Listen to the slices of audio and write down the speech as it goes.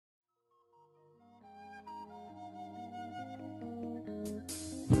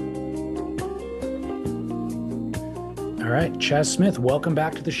All right, Chaz Smith, welcome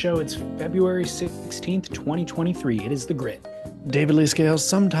back to the show. It's February 16th, 2023. It is the grid. David Lee Scales,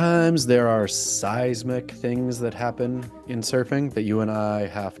 sometimes there are seismic things that happen in surfing that you and I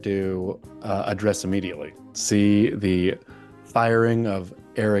have to address immediately. See the firing of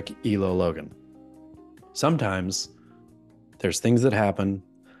Eric Elo Logan. Sometimes there's things that happen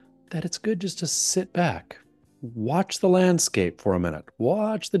that it's good just to sit back, watch the landscape for a minute,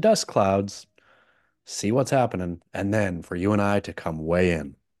 watch the dust clouds, see what's happening, and then for you and I to come weigh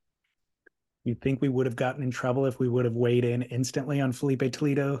in. You think we would have gotten in trouble if we would have weighed in instantly on Felipe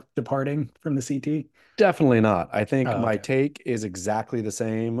Toledo departing from the CT? Definitely not. I think Oh, my okay. take is exactly the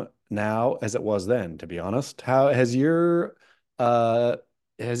same now as it was then, to be honest. How uh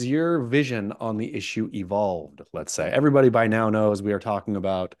has your vision on the issue evolved, let's say? Everybody by now knows we are talking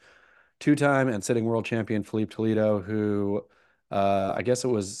about two-time and sitting world champion Felipe Toledo, who I guess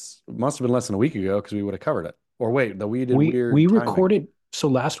must have been less than a week ago because we would have covered it. Or wait, though we did We weird timing. recorded, so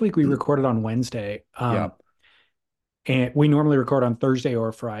last week we recorded on Wednesday. Yeah. And we normally record on Thursday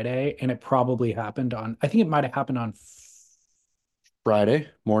or Friday, and it probably happened on, I think it might have happened on, Friday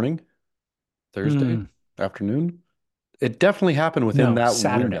morning, Thursday hmm, afternoon. It definitely happened within no, that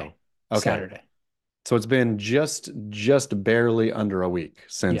Saturday. window. Okay. Saturday. So it's been just barely under a week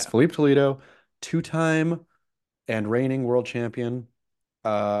since Yeah. Felipe Toledo, two-time and reigning world champion,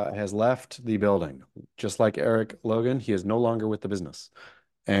 has left the building. Just like Eric Logan, he is no longer with the business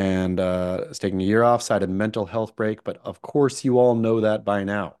and is taking a year off, cited mental health break. But of course, you all know that by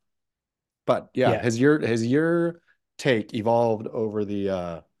now. But yeah, Yeah. has your take evolved over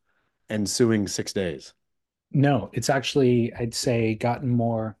the ensuing 6 days? No, it's actually, I'd say,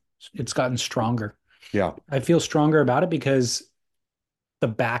 it's gotten stronger. Yeah, I feel stronger about it because the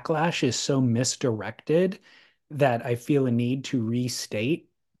backlash is so misdirected that I feel a need to restate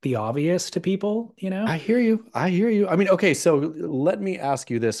the obvious to people, you know? I hear you. I hear you. I mean, okay, so let me ask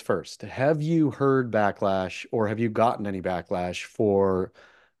you this first. Have you heard backlash or have you gotten any backlash for,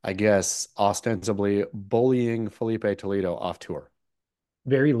 I guess, ostensibly bullying Felipe Toledo off tour?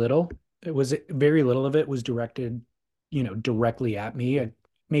 Very little. It was very little of it was directed, directly at me.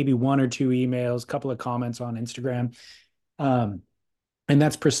 Maybe one or two emails, a couple of comments on Instagram. Um, and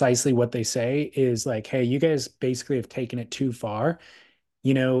that's precisely what they say is like, hey, you guys basically have taken it too far.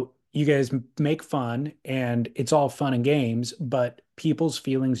 You guys make fun and it's all fun and games, but people's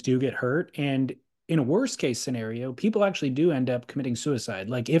feelings do get hurt. And in a worst case scenario, people actually do end up committing suicide.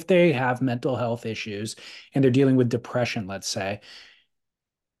 Like if they have mental health issues and they're dealing with depression, let's say,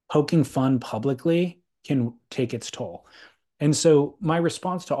 poking fun publicly can take its toll. And so my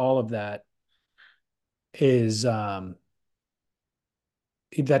response to all of that is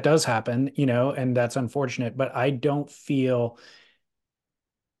that does happen, and that's unfortunate, but I don't feel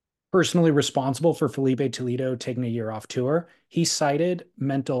personally responsible for Felipe Toledo taking a year off tour. He cited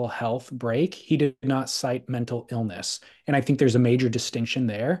mental health break. He did not cite mental illness. And I think there's a major distinction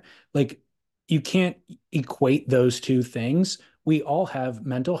there. Like, you can't equate those two things. We all have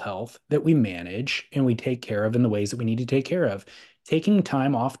mental health that we manage and we take care of in the ways that we need to take care of. Taking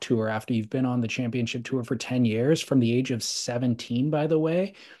time off tour after you've been on the championship tour for 10 years from the age of 17, by the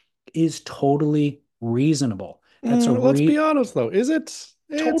way, is totally reasonable. That's a Let's be re honest though. Is it?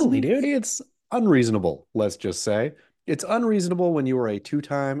 Totally, dude. It's unreasonable, let's just say. It's unreasonable when you are a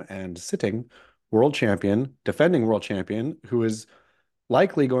two-time and sitting world champion, defending world champion, who is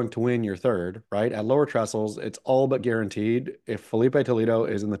likely going to win your third, right? At lower trestles, it's all but guaranteed. If Felipe Toledo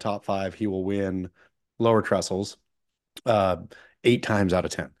is in the top five, he will win lower trestles uh, 8 times out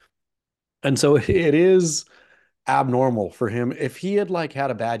of 10. And so it is abnormal for him. If he had like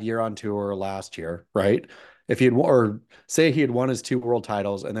had a bad year on tour last year, right? If he had, or say he had won his two world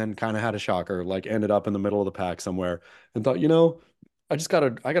titles and then kind of had a shocker, like ended up in the middle of the pack somewhere and thought, I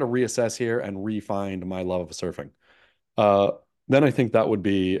gotta reassess here and re-find my love of surfing. Uh, then I think that would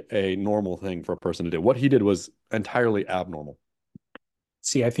be a normal thing for a person to do. What he did was entirely abnormal.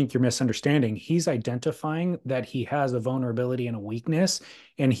 See, I think you're misunderstanding. He's identifying that he has a vulnerability and a weakness,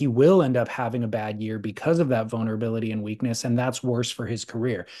 and he will end up having a bad year because of that vulnerability and weakness, and that's worse for his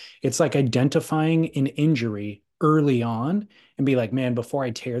career. It's like identifying an injury early on and be like, man, before I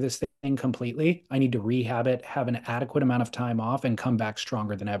tear this thing completely, I need to rehab it, have an adequate amount of time off, and come back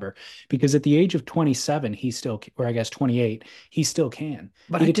stronger than ever. Because at the age of 27, he still, or I guess 28, he still can.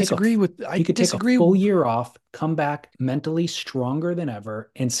 But He could take a I he could take a disagree. full year off, come back mentally stronger than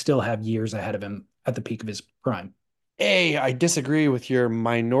ever, and still have years ahead of him at the peak of his prime. I disagree with your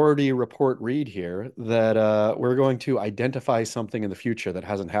Minority Report read here that we're going to identify something in the future that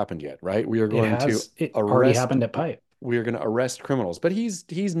hasn't happened yet, right? We are going to It already arrest happened at Pipe. we're going to arrest criminals. But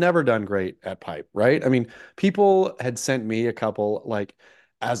he's never done great at pipe, right? I mean, people had sent me a couple like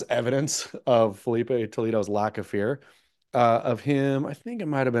as evidence of Felipe Toledo's lack of fear, of him. I think it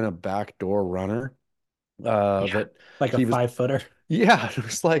might have been a backdoor runner, Yeah. that Like a he was. 5 footer. Yeah, it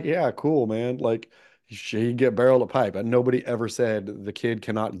was like, yeah, cool, man. Like she get barreled at pipe, and nobody ever said the kid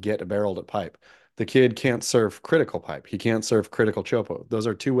cannot get barreled at pipe. The kid can't serve critical pipe. He can't serve critical chopo. Those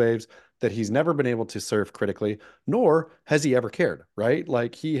are two waves that he's never been able to serve critically, nor has he ever cared, right?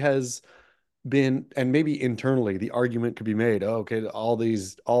 Like he has been, and maybe internally the argument could be made, oh, okay, all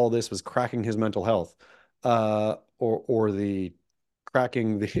this was cracking his mental health, or the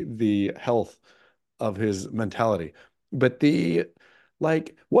cracking the health of his mentality. But the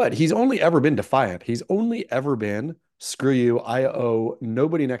like what? He's only ever been defiant. He's only ever been screw you. I owe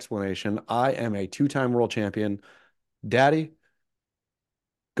nobody an explanation. I am a two-time world champion. Daddy,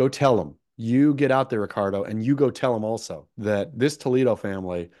 go tell him. You get out there, Ricardo, and you go tell him also that this Toledo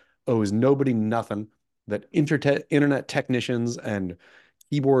family owes nobody nothing, that internet technicians and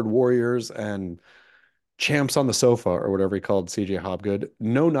keyboard warriors and champs on the sofa or whatever he called CJ Hobgood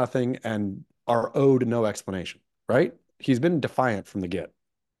know nothing and are owed no explanation, right? He's been defiant from the get.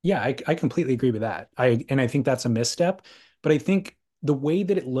 Yeah, I completely agree with that. I think that's a misstep, but I think the way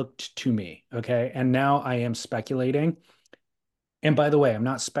that it looked to me, okay, and now I am speculating. And by the way, I'm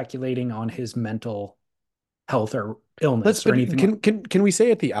not speculating on his mental health or Let's illness or but anything like. can we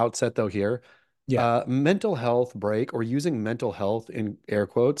say at the outset though here, Yeah, mental health break, or using mental health in air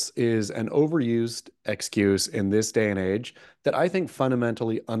quotes, is an overused excuse in this day and age that I think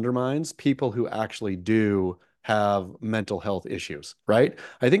fundamentally undermines people who actually do have mental health issues, right?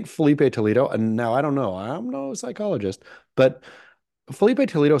 I think Felipe Toledo, and now I don't know, I'm no psychologist, but Felipe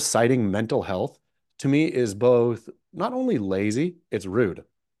Toledo citing mental health to me is both not only lazy, it's rude.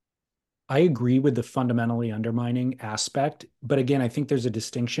 I agree with the fundamentally undermining aspect, but again, I think there's a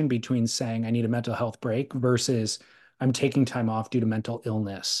distinction between saying I need a mental health break versus I'm taking time off due to mental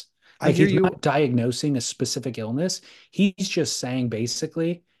illness. I Like hear he's you. not diagnosing a specific illness. He's just saying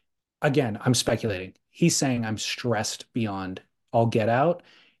basically, again, I'm speculating. He's saying I'm stressed beyond all get out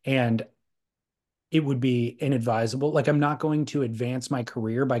and it would be inadvisable. Like I'm not going to advance my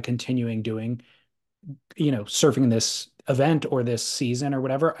career by continuing doing, surfing in this event or this season or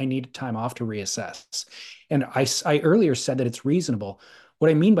whatever. I need time off to reassess. And I earlier said that it's reasonable.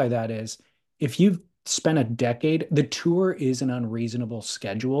 What I mean by that is if you've spent a decade, the tour is an unreasonable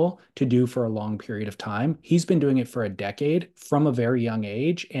schedule to do for a long period of time. He's been doing it for a decade from a very young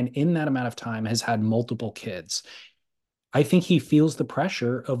age. And in that amount of time has had multiple kids. I think he feels the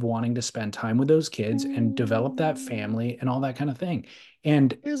pressure of wanting to spend time with those kids and develop that family and all that kind of thing.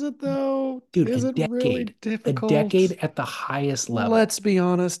 And Is it though? dude, Is it really a decade difficult? at the highest level. Let's be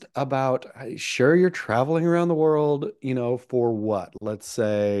honest about, sure, you're traveling around the world, for what? Let's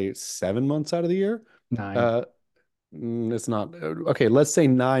say 7 months out of the year. 9. Uh, it's not okay. Let's say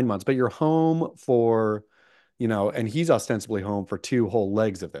 9 months, but you're home for, and he's ostensibly home for two whole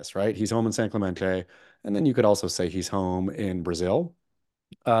legs of this, right? He's home in San Clemente, and then you could also say he's home in Brazil.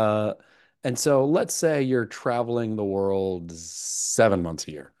 Uh, and so let's say you're traveling the world 7 months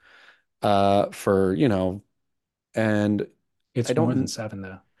a year, for, and I It's more than don't, 7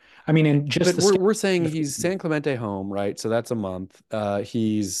 though. I mean, and just but the we're schedule saying of he's San Clemente home, right? So that's a month.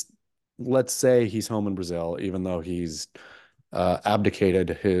 Let's say he's home in Brazil, even though he's abdicated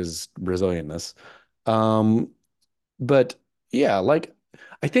his Brazilianness. Um, but yeah, like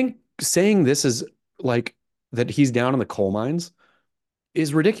I think saying this is like that he's down in the coal mines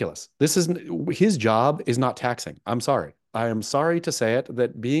is ridiculous. This is his job is not taxing. I'm sorry. I am sorry to say it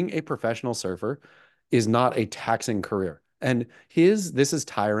that being a professional surfer is not a taxing career. And his this is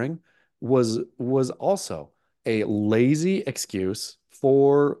tiring was also a lazy excuse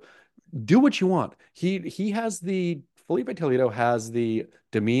for do what you want. He has the Felipe Toledo has the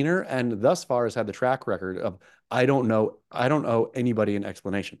demeanor and thus far has had the track record of I don't owe anybody an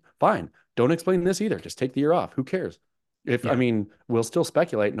explanation. Fine. Don't explain this either. Just take the year off. Who cares? If I yeah. mean, we'll still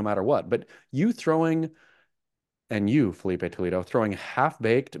speculate no matter what. But you throwing and you, Felipe Toledo, throwing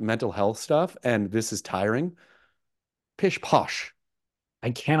half-baked mental health stuff and this is tiring. Pish posh.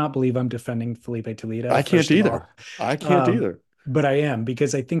 I cannot believe I'm defending Felipe Toledo, I can't first of all. either. I can't Um, either. but I am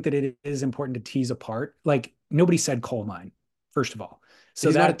because I think that it is important to tease apart. Like nobody said coal mine, first of all.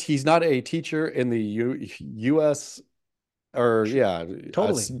 So that He's not a teacher in the U.S. or yeah, a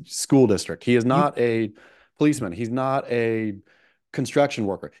totally school district. He is you not a policeman. He's not a construction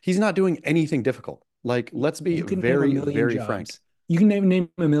worker. He's not doing anything difficult. Like, let's be you can name a very, million very frank. jobs. You can name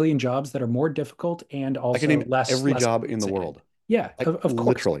a million jobs that are more difficult and I can also name less every less job in the compensated. world. Yeah, Like of course.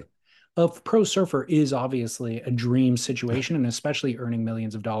 literally. a pro surfer is obviously a dream situation, and especially earning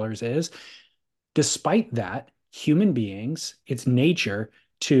millions of dollars is. Despite that, human beings, it's nature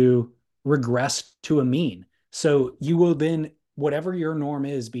to regress to a mean. So you will then, whatever your norm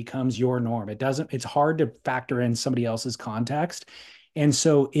is, becomes your norm. It's hard to factor in somebody else's context. And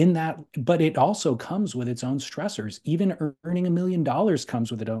so, in that, but it also comes with its own stressors. Even earning $1 million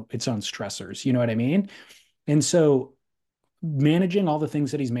comes with its own stressors. You know what I mean? And so, managing all the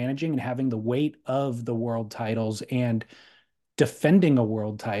things that he's managing and having the weight of the world titles and defending a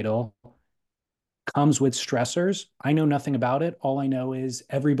world title comes with stressors. I know nothing about it. All I know is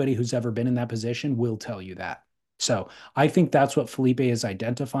everybody who's ever been in that position will tell you that. So I think that's what Felipe is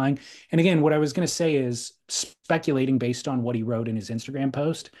identifying. And again, what I was going to say is speculating based on what he wrote in his Instagram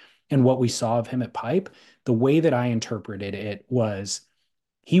post and what we saw of him at Pipe. The way that I interpreted it was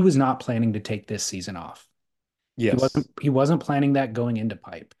he was not planning to take this season off. He Yes. wasn't planning that going into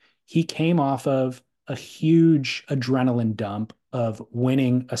Pipe. He came off of a huge adrenaline dump of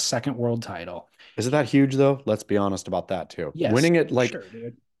winning a second world title. Is it that huge though? Let's be honest about that too. Yes, Winning it, like, sure,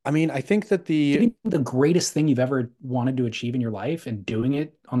 dude. I mean, I think that Getting the greatest thing you've ever wanted to achieve in your life and doing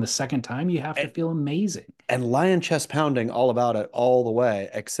it on the second time, you have to feel amazing. and lion chest pounding all about it all the way,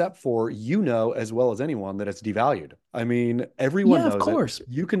 except for as well as anyone that it's devalued. I mean, everyone Yeah, of knows it. course.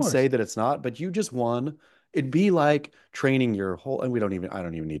 You Of can say course. that it's not, but you just won. It'd be like training your whole, and I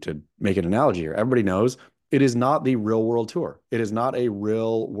don't even need to make an analogy here. Everybody knows it is not the real world tour. It is not a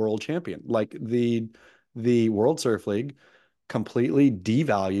real world champion. Like the World Surf League completely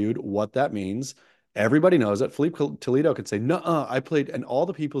devalued what that means. Everybody knows it. Felipe Toledo could say, no, I played, and all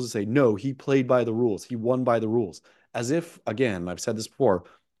the people say, no, he played by the rules. He won by the rules. As if, again, I've said this before,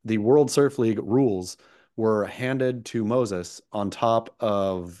 the World Surf League rules were handed to Moses on top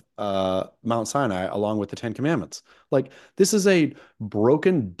of Mount Sinai along with the Ten Commandments. Like, this is a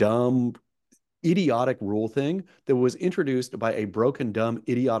broken, dumb, idiotic rule thing that was introduced by a broken, dumb,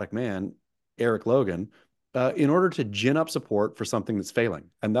 idiotic man, Eric Logan, in order to gin up support for something that's failing.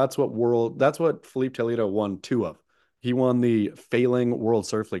 And that's what Felipe Toledo won two of. He won the failing World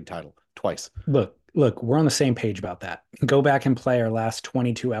Surf League title twice. Look, we're on the same page about that. Go back and play our last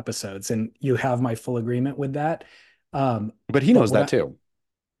 22 episodes, and you have my full agreement with that. But he But knows that too.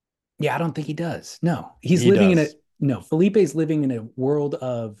 yeah, I don't think he does. No, he's He living in does. no, Felipe's living in a world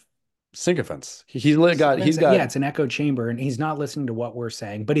of Sycophants. He's yeah, got it's an echo chamber, and he's not listening to what we're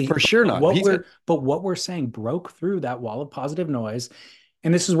saying. for sure not. He's got But what we're saying broke through that wall of positive noise.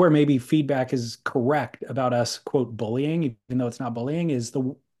 And this is where maybe feedback is correct about us, quote, bullying, even though it's not bullying, is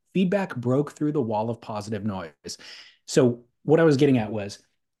the feedback broke through the wall of positive noise. So what I was getting at was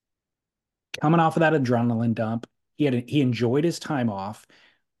coming off of that adrenaline dump, he enjoyed his time off.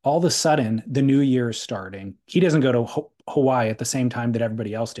 All of a sudden, the new year is starting. He doesn't go to Hawaii at the same time that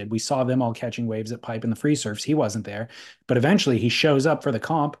everybody else did. We saw them all catching waves at Pipe and the free surfs. He wasn't there. But eventually he shows up for the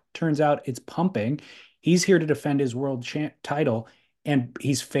comp. Turns out it's pumping. He's here to defend his world title, and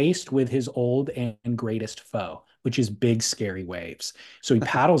he's faced with his old and greatest foe, which is big, scary waves. So he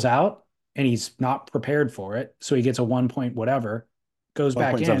paddles out and he's not prepared for it. So he gets a 1 point whatever, goes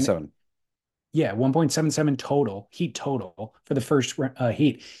back in. 1.77. Yeah, 1.77 total, heat total for the first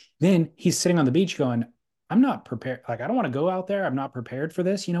heat. Then he's sitting on the beach going, I'm not prepared. Like, I don't want to go out there. I'm not prepared for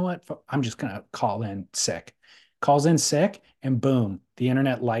this. You know what? I'm just going to call in sick. Calls in sick, and boom, the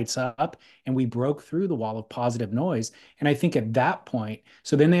internet lights up, and we broke through the wall of positive noise. And I think at that point,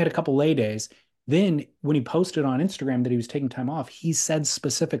 so then they had a couple lay days. Then when he posted on Instagram that he was taking time off, he said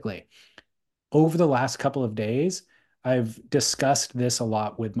specifically, over the last couple of days, I've discussed this a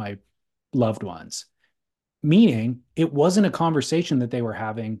lot with my loved ones, meaning it wasn't a conversation that they were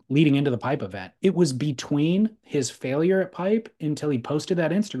having leading into the Pipe event. It was between his failure at Pipe until he posted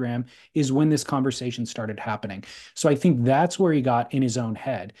that Instagram is when this conversation started happening. So I think that's where he got in his own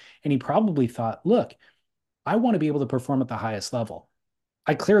head. And he probably thought, look, I want to be able to perform at the highest level.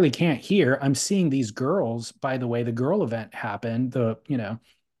 I clearly can't here. I'm seeing these girls, by the way, the girl event happened,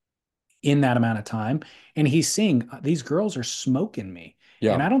 in that amount of time. And he's seeing these girls are smoking me.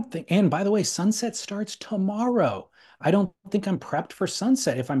 And Yeah. I don't think, and by the way, sunset starts tomorrow. I don't think I'm prepped for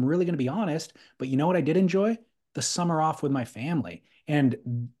sunset if I'm really going to be honest. But you know what I did enjoy? The summer off with my family.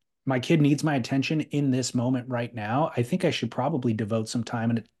 And my kid needs my attention in this moment right now. I think I should probably devote some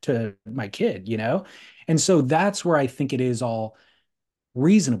time to my kid. And so that's where I think it is all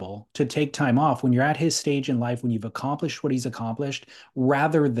reasonable to take time off when you're at his stage in life, when you've accomplished what he's accomplished,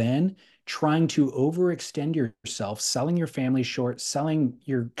 rather than trying to overextend yourself, selling your family short, selling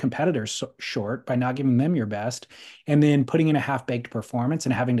your competitors short by not giving them your best, and then putting in a half-baked performance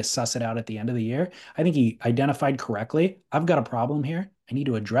and having to suss it out at the end of the year. I think he identified correctly. I've got a problem here, I need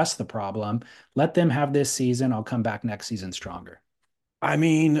to address the problem. Let them have this season. I'll come back next season stronger. I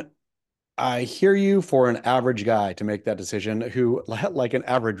mean, I hear you for an average guy to make that decision who, like an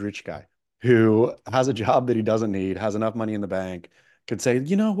average rich guy who has a job that he doesn't need, has enough money in the bank, could say,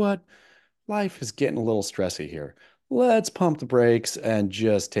 you know what? Life is getting a little stressy here. Let's pump the brakes and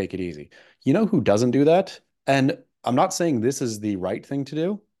just take it easy. You know who doesn't do that? And I'm not saying this is the right thing to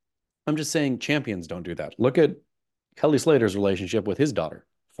do. I'm just saying champions don't do that. Look at Kelly Slater's relationship with his daughter,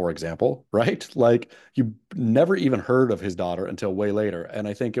 for example, right? Like you never even heard of his daughter until way later. And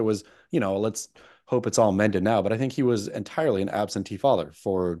I think it was, let's hope it's all mended now, but I think he was entirely an absentee father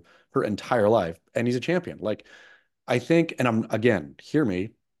for her entire life. And he's a champion. Like I think, and I'm again, hear me,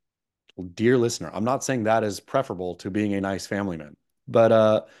 dear listener, I'm not saying that is preferable to being a nice family man,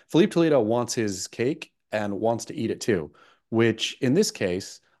 but Felipe Toledo wants his cake and wants to eat it too, which in this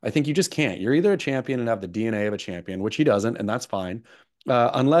case, I think you just can't. You're either a champion and have the DNA of a champion, which he doesn't, and that's fine.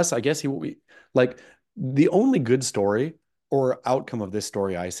 Unless I guess he will be like the only good story or outcome of this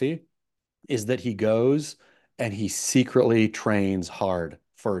story I see is that he goes and he secretly trains hard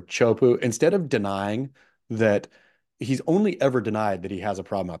for Chopu instead of denying that he's only ever denied that he has a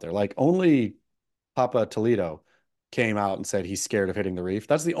problem out there. Like only Papa Toledo came out and said he's scared of hitting the reef.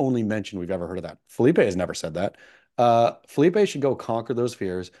 That's the only mention we've ever heard of that. Felipe has never said that. Felipe should go conquer those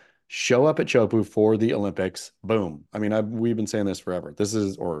fears, show up at Chopu for the Olympics. Boom. I mean, we've been saying this forever. This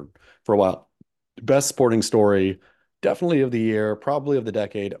is, or for a while, best sporting story, definitely of the year, probably of the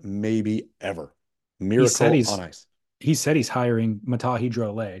decade, maybe ever. He said Miracle on he's ice. he said he's hiring Matahi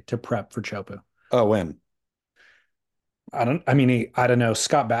Drole to prep for Chopu. Oh, when? I don't know.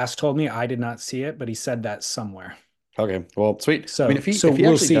 Scott Bass told me. I did not see it, but he said that somewhere. Okay. Well, sweet. I mean, So if he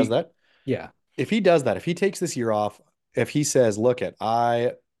we'll actually does see. that, Yeah. if he takes this year off, if he says, look at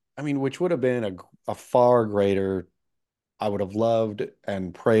I mean, which would have been a far greater, I would have loved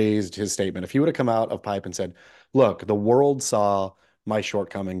and praised his statement. If he would have come out of pipe and said, look, the world saw my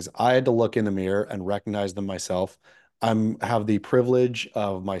shortcomings. I had to look in the mirror and recognize them myself. Have the privilege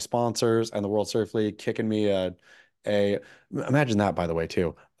of my sponsors and the World Surf League kicking me a imagine that by the way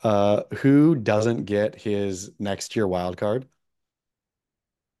too. Who doesn't get his next year wild card?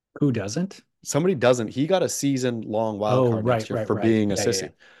 Who doesn't? Somebody doesn't. He got a season long wild Oh, card next right, year right, for right. being a Yeah, yeah, yeah.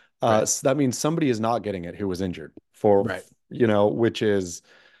 sissy. Right, So that means somebody is not getting it who was injured right. which is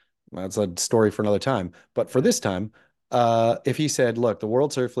that's a story for another time. But for Yeah. this time, if he said, look, the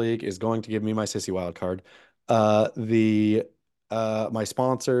World Surf League is going to give me my sissy wild card, the my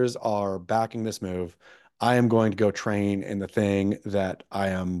sponsors are backing this move. I am going to go train in the thing that I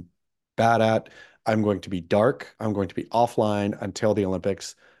am bad at. I'm going to be dark. I'm going to be offline until the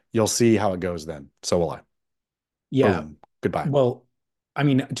Olympics. You'll see how it goes then. So will I. Yeah. Boom. Goodbye. Well,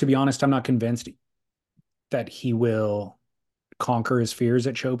 to be honest, I'm not convinced that he will conquer his fears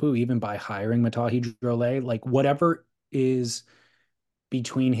at Chopu, even by hiring Matahi Drole. Like whatever is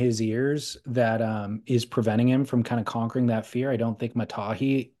between his ears that is preventing him from kind of conquering that fear. I don't think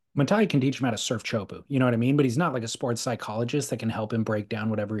Matahi can teach him how to surf Chopu. You know what I mean? But he's not like a sports psychologist that can help him break down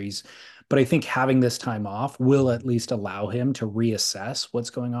whatever he's. But I think having this time off will at least allow him to reassess what's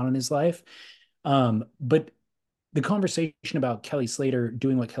going on in his life. But the conversation about Kelly Slater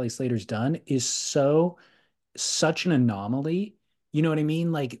doing what Kelly Slater's done is such an anomaly. You know what I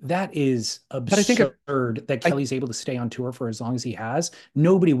mean? Like that is But I think absurd that I Kelly's able to stay on tour for as long as he has.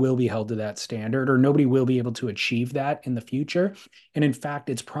 Nobody will be held to that standard or nobody will be able to achieve that in the future. And in fact,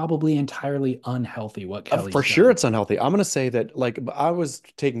 it's probably entirely unhealthy what For Kelly's sure done. it's unhealthy. I'm going to say that like I was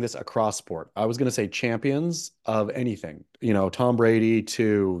taking this across sport. I was going to say champions of anything, Tom Brady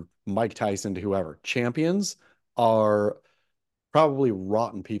to Mike Tyson to whoever. Champions are probably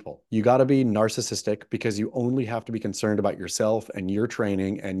rotten people. You got to be narcissistic because you only have to be concerned about yourself and your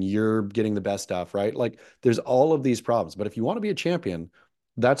training and you're getting the best stuff, right? Like there's all of these problems. But if you want to be a champion,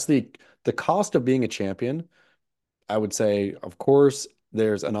 that's the cost of being a champion. I would say, of course,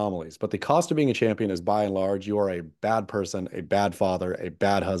 there's anomalies, but the cost of being a champion is by and large, you are a bad person, a bad father, a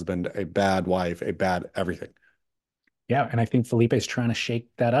bad husband, a bad wife, a bad everything. Yeah. And I think Felipe's trying to shake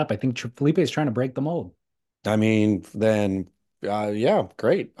that up. I think Felipe's trying to break the mold. I mean, then, yeah,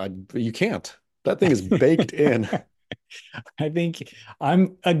 great. You can't. That thing is baked in. I think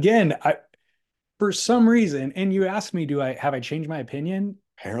I'm again, for some reason, and you asked me, have I changed my opinion?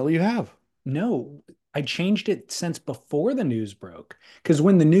 Apparently, you have. No, I changed it since before the news broke. Because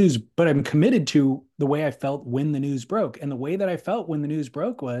when the news, but I'm committed to the way I felt when the news broke. And the way that I felt when the news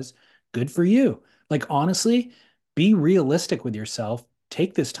broke was good for you. Like, honestly, be realistic with yourself.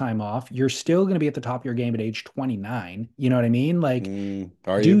 take this time off. You're still going to be at the top of your game at age 29. You know what I mean? Like,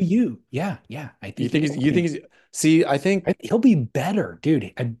 Are do you? you? Yeah, yeah. I You think he think will you be. think see, I think He'll be better,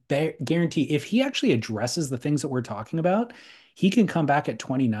 dude. Guarantee if he actually addresses the things that we're talking about, he can come back at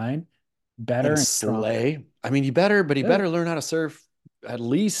 29 better and and stronger. Slay. I mean, he Good. better learn how to surf at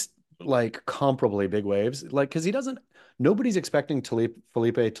least like comparably big waves. Like, because he doesn't, nobody's expecting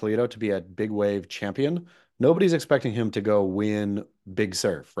Felipe Toledo to be a big wave champion. Nobody's expecting him to go win big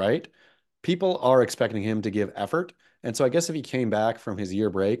surf, right? People are expecting him to give effort. And so I guess if he came back from his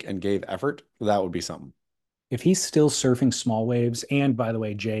year break and gave effort, that would be something. If he's still surfing small waves and by the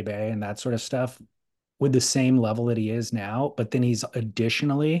way, J Bay and that sort of stuff with the same level that he is now, but then he's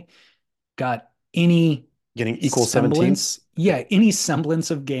additionally got any Getting equal semblance, 17ths. yeah, any semblance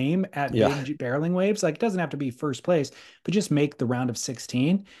of game at Yeah. big barreling waves. Like it doesn't have to be first place, but just make the round of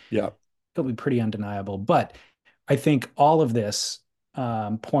 16. Yeah. It'll be pretty undeniable. But I think all of this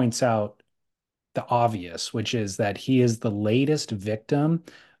points out the obvious, which is that he is the latest victim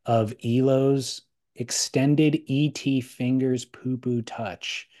of Elo's extended ET fingers poo poo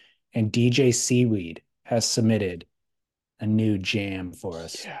touch. And DJ Seaweed has submitted a new jam for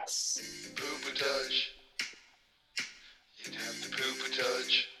us. Yes. Poo poo touch. You'd have the poo poo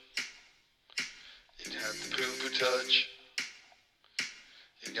touch. You'd have the poo poo touch.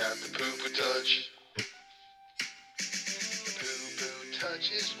 You got the poo poo touch. The poo poo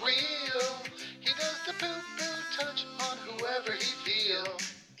touch is real. He does the poo poo touch on whoever he feel.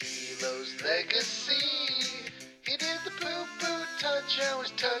 Elo's legacy. He did the poo poo touch and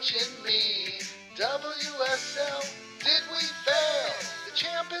was touching me. WSL, did we fail? The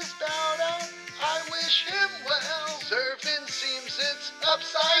champ is bowed out. I wish him well. Surfing seems it's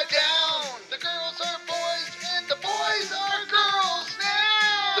upside down. The girls are boys and the boys are girls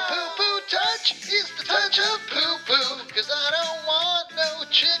now. The poo poo touch is the touch of poo poo. Cause I don't want no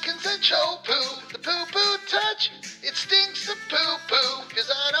chickens and cho poo. The poo poo touch, it stinks of poo poo. Cause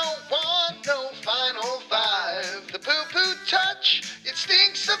I don't want no final five. The poo poo touch, it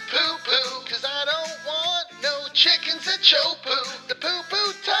stinks of poo poo. Cause I don't want no chickens and cho poo. The poo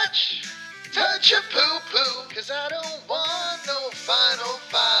poo touch, touch of poo poo. Cause I don't want no final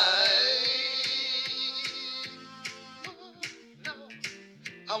five. No.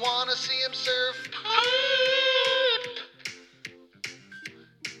 I wanna see him surf pipe.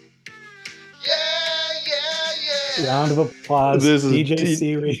 Yeah. Round of applause. This is DJ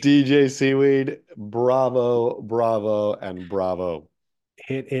Seaweed DJ Seaweed. Bravo, bravo, and bravo.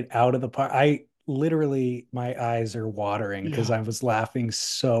 hit it out of the park. I literally, my eyes are watering because Yeah. I was laughing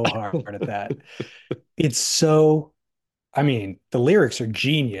so hard at that. It's so, I mean, the lyrics are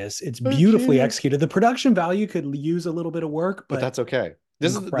genius. It's Oh, beautifully genius. executed. The production value could use a little bit of work, But but that's okay.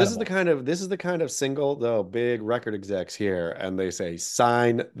 This is the kind of single, though, big record execs here, and they say,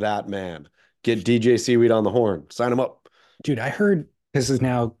 sign that man. Get DJ Seaweed on the horn. Sign him up. dude, I heard this is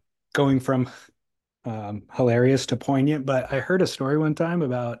now going from hilarious to poignant, but I heard a story one time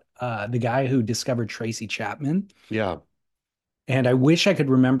about the guy who discovered Tracy Chapman. Yeah. And I wish I could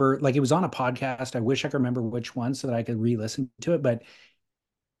remember, like it was on a podcast. I wish I could remember which one so that I could re-listen to it. But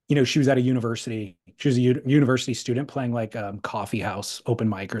you know, she was at a university. She was a university student playing like coffee house open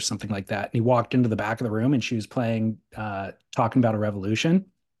mic or something like that. And he walked into the back of the room and she was playing, talking about a revolution.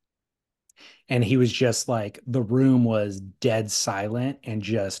 And he was just like, the room was dead silent and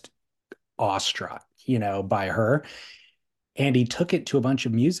just awestruck, you know, by her. And he took it to a bunch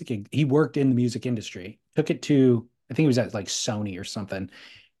of music. He worked in the music industry, took it to, I think he was at like Sony or something.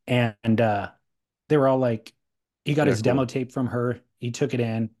 And they were all like, he got Yeah, his demo cool. tape from her. He took it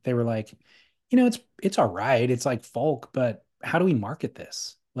in. They were like, you know, it's all right. It's like folk, but how do we market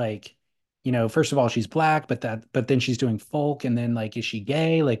this? Like, you know, first of all, she's black, but then she's doing folk, and then like, is she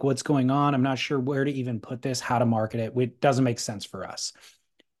gay? Like, what's going on? I'm not sure where to even put this, how to market it. It doesn't make sense for us.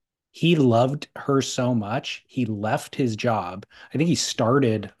 He loved her so much, he left his job. I think he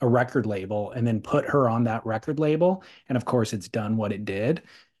started a record label and then put her on that record label. And of course, it's done what it did,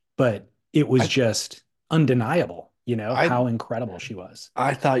 but it was I just undeniable, you know, I how incredible she was.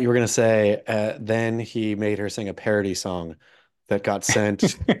 I thought you were gonna say then he made her sing a parody song that got sent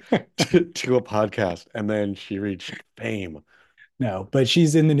to a podcast, and then she reached fame. No, but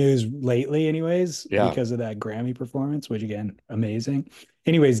she's in the news lately, anyways, Yeah. because of that Grammy performance, which again, amazing.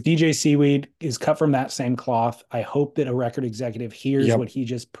 Anyways, DJ Seaweed is cut from that same cloth. I hope that a record executive hears Yep. what he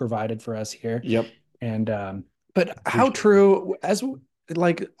just provided for us here. Yep. And But how appreciate it. true, as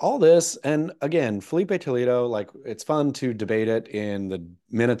like all this, and again, Felipe Toledo, like it's fun to debate it in the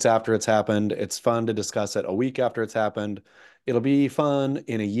minutes after it's happened. It's fun to discuss it a week after it's happened. It'll be fun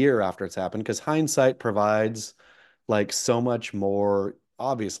in a year after it's happened because hindsight provides like so much more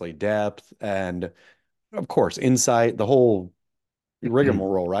obviously depth and of course insight, the whole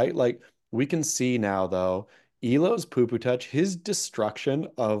rigmarole, right? Like we can see now though, Elo's poo poo touch, his destruction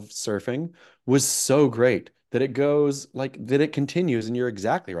of surfing was so great that it goes like that it continues, and you're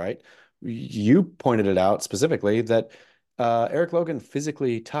exactly right. You pointed it out specifically that Eric Logan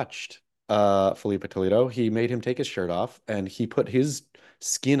physically touched Felipe Toledo. He made him take his shirt off and he put his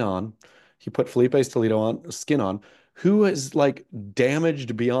skin on. He put Felipe's Toledo on skin on, who is like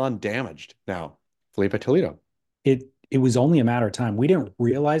damaged beyond damaged now. Felipe Toledo. It was only a matter of time. We didn't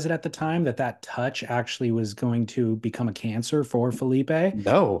realize it at the time that that touch actually was going to become a cancer for Felipe.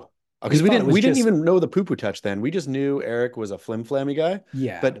 No, We because we thought it didn't was we didn't just, even know the poo poo touch then. We just knew Eric was a flim flammy guy,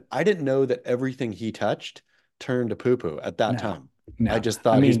 yeah, but I didn't know that everything he touched turned to poo poo at that no, time. I no. just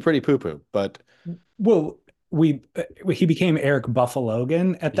I thought he's mean, pretty poo poo, but well, he became Eric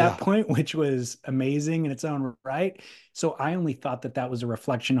Buffalogan at that yeah, point, which was amazing in its own right. So I only thought that that was a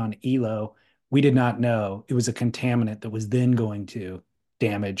reflection on Elo. We did not know it was a contaminant that was then going to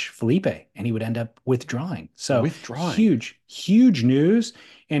damage Felipe, and he would end up withdrawing. So withdrawing. huge, huge news.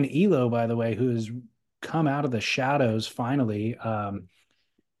 And Elo, by the way, who has come out of the shadows finally,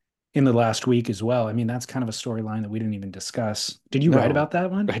 in the last week as well. I mean, that's kind of a storyline that we didn't even discuss. Did you write No, about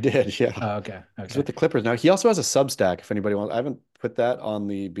that one? I did, yeah. Oh, okay. He's Okay. with the Clippers now. He also has a Substack if anybody wants. I haven't put that on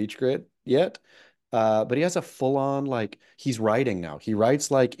the Beach Grit yet. But he has a full on like he's writing now. He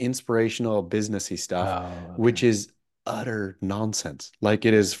writes like inspirational businessy stuff, Oh, okay. which is utter nonsense. Like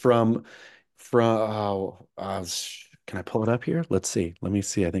it is from can I pull it up here? Let's see. Let me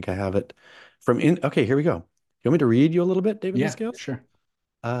see. I think I have it from in okay, here we go. You want me to read you a little bit, David Yeah, Liscales? sure.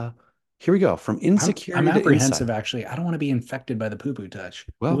 Uh here we go. From I'm insecurity to insight. apprehensive actually. I don't want to be infected by the poo poo touch.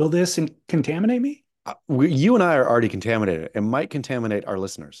 Well, Will this contaminate me? you and I are already contaminated. It might contaminate our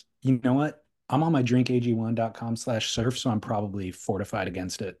listeners. You know what? I'm on my drinkag1.com/surf, so I'm probably fortified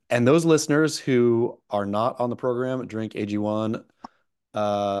against it. And those listeners who are not on the program, drink AG1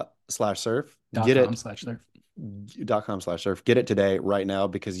 slash surf, Dot get com it slash surf. .com slash surf, get it today, right now,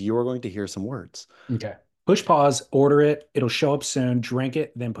 because you are going to hear some words. Okay. Push pause, order it. It'll show up soon. Drink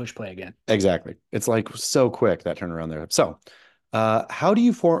it, then push play again. Exactly. It's like so quick that turnaround there. So, how do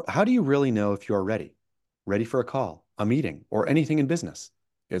you really know if you're ready? Ready for a call, a meeting, or anything in business?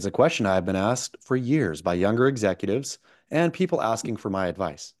 It's a question I've been asked for years by younger executives and people asking for my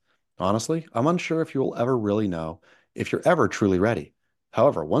advice. Honestly, I'm unsure if you will ever really know if you're ever truly ready.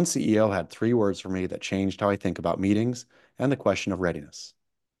 However, one CEO had three words for me that changed how I think about meetings and the question of readiness.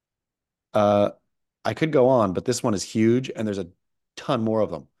 Uh, I could go on, but this one is huge and there's a ton more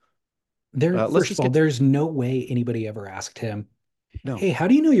of them. There, Let's first of just all, get to there's no way anybody ever asked him, no, "Hey, how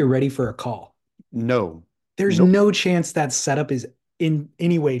do you know you're ready for a call?" no, There's nope. no chance that setup is in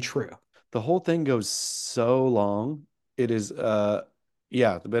any way true. The whole thing goes so long. It is,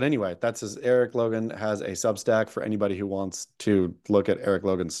 yeah. But anyway, that's his. Eric Logan has a Substack for anybody who wants to look at Eric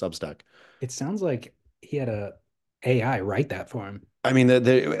Logan's Substack. It sounds like he had a AI write that for him. I mean,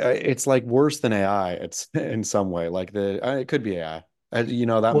 it's like worse than AI. It's in some way like it could be AI. That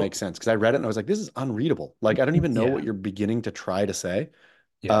makes Well, sense because I read it and I was like, this is unreadable. Like, I don't even know what yeah, you're beginning to try to say.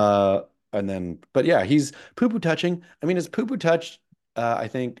 yeah. Uh, and then, but yeah, he's poo poo touching. I mean, is poo poo touch, I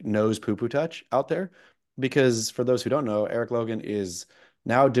think, knows poo poo touch out there because for those who don't know, Eric Logan is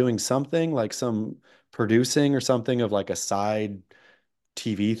now doing something like some producing or something of like a side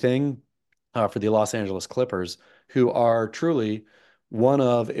TV thing for the Los Angeles Clippers, who are truly one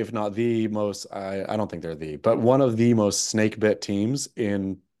of, if not the most, I don't think they're but one of the most snake bit teams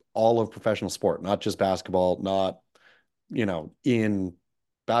in all of professional sport, not just basketball, not, in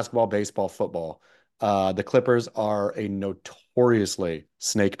basketball, baseball, football. The Clippers are a notoriously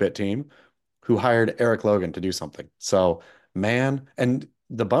snake bit team who hired Eric Logan to do something. So, man, and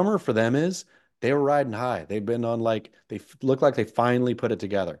the bummer for them is they were riding high. They've been on like they look like they finally put it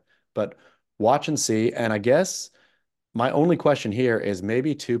together. But watch and see. And I guess my only question here is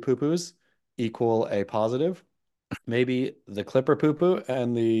maybe two poo-poos equal a positive. Maybe the Clipper poo-poo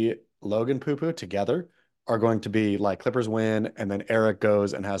and the Logan poo-poo together are going to be like Clippers win, and then Eric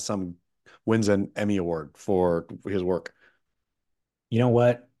goes and wins an Emmy Award for his work. You know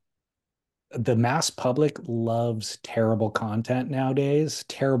what? The mass public loves terrible content nowadays,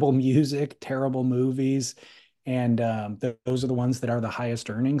 terrible music, terrible movies, and those are the ones that are the highest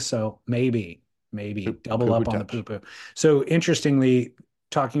earning. So maybe double Poo-poo up on the poo touch. poo. So interestingly,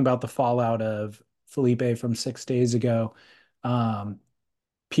 talking about the fallout of Felipe from 6 days ago, um,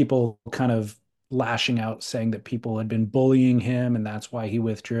 people kind of lashing out saying that people had been bullying him and that's why he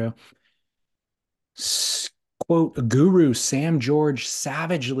withdrew. quote, guru Sam George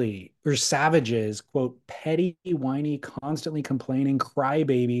savagely or savages, quote, petty, whiny, constantly complaining,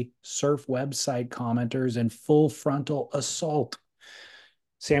 crybaby, surf website commenters, and full frontal assault.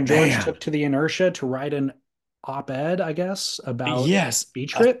 Sam George Man, took to the inertia to write an op-ed, I guess, about yes,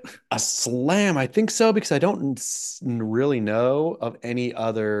 beach a, crit. a slam. I think so because I don't really know of any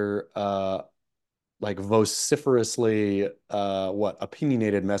other like vociferously what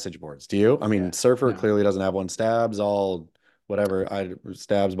opinionated message boards. Do you? I mean, Yeah, Surfer no. clearly doesn't have one. Stabs all whatever. I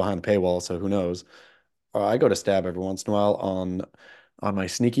Stabs behind the paywall, so who knows? I go to Stab every once in a while on my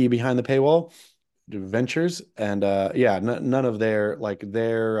sneaky behind the paywall ventures, and yeah, none of their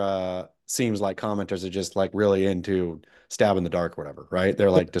seems like commenters are just like really into Stab in the dark or whatever, right? They're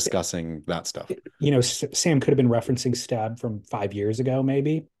But like discussing that stuff. Sam could have been referencing Stab from 5 years ago,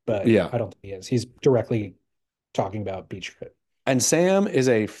 maybe, but Yeah. I don't think he is. He's directly talking about beach crit. And Sam is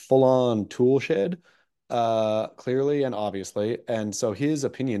a full-on tool shed, clearly and obviously. And so his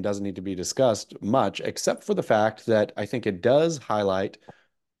opinion doesn't need to be discussed much, except for the fact that I think it does highlight a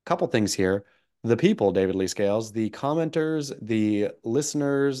couple things here. The people, David Lee Scales, the commenters, the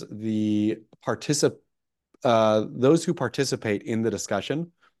listeners, those who participate in the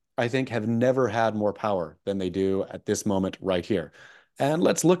discussion, I think have never had more power than they do at this moment right here. And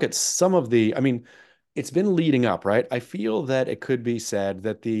let's look at some of I mean, it's been leading up, right? I feel that it could be said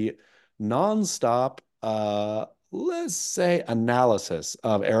that the nonstop, let's say, analysis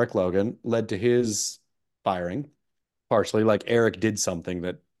of Eric Logan led to his firing, partially. Like Eric did something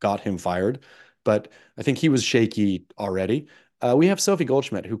that got him fired, but I think he was shaky already. We have Sophie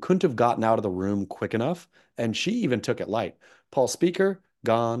Goldschmidt, who couldn't have gotten out of the room quick enough, and she even took it light. Paul Speaker,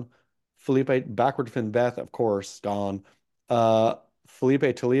 gone. Felipe Backward Fin Beth, of course, gone. Uh,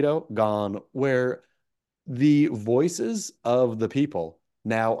 Felipe Toledo, gone. Where the voices of the people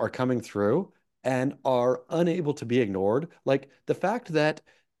now are coming through and are unable to be ignored. Like the fact that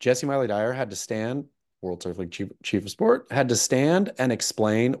Jesse Miley Dyer had to stand, World Surf League chief of sport, had to stand and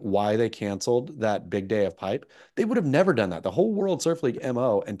explain why they canceled that big day of pipe. They would have never done that. The whole World Surf League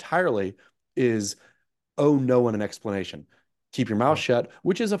MO entirely is owe no one an explanation. Keep your mouth Right. shut,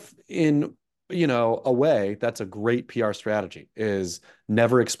 which is in a way that's a great PR strategy is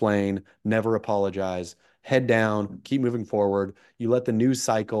never explain, never apologize, head down, keep moving forward. You let the news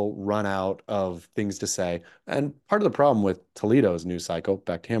cycle run out of things to say. And part of the problem with Toledo's news cycle,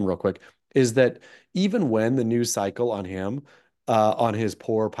 back to him real quick, is that even when the news cycle on him, on his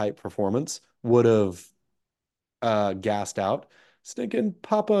poor pipe performance, would have gassed out. Stinking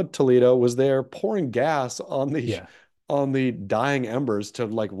Papa Toledo was there pouring gas on the Yeah. on the dying embers to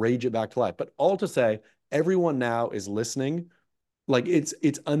like rage it back to life. But all to say, everyone now is listening. Like it's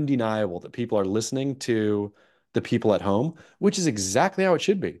undeniable that people are listening to the people at home, which is exactly how it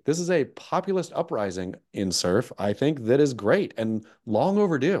should be. This is a populist uprising in surf, I think, that is great and long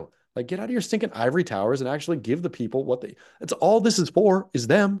overdue. Like, get out of your stinking ivory towers and actually give the people what they. That's all this is for. Is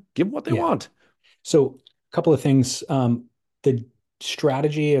them. Give them what they Yeah. want. So a couple of things. The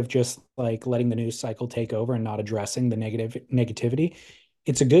strategy of just like letting the news cycle take over and not addressing the negativity,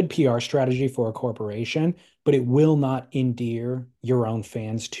 it's a good PR strategy for a corporation, but it will not endear your own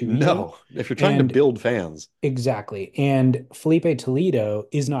fans to you. No, if you're trying to And build fans, exactly. And Felipe Toledo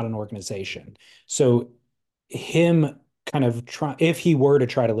is not an organization. So him kind of try if he were to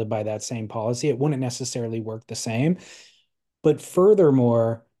try to live by that same policy, it wouldn't necessarily work the same. But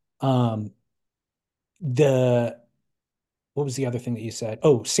furthermore, the what was the other thing that you said?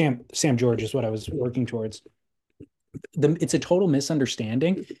 Oh, Sam George is what I was working towards. It's a total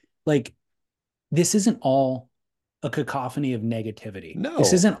misunderstanding. Like this isn't all a cacophony of negativity. This no,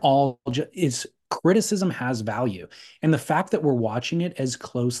 isn't all it's criticism has value. And the fact that we're watching it as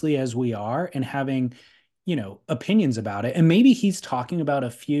closely as we are and having, opinions about it. And maybe he's talking about a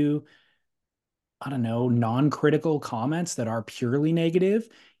few, I don't know, non-critical comments that are purely negative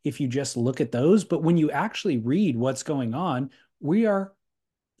if you just look at those. But when you actually read what's going on, we are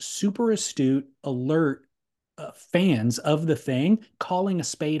super astute, alert fans of the thing calling a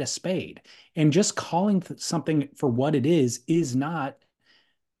spade a spade. And just calling something for what it is not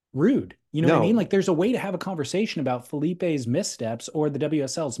rude. You know what I mean? no, Like there's a way to have a conversation about Felipe's missteps or the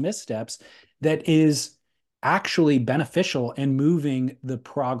WSL's missteps that is actually beneficial and moving the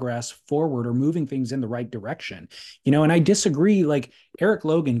progress forward or moving things in the right direction. And I disagree. Like Eric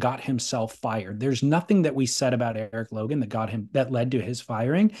Logan got himself fired. There's nothing that we said about Eric Logan that led to his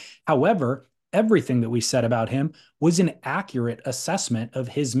firing. However, everything that we said about him was an accurate assessment of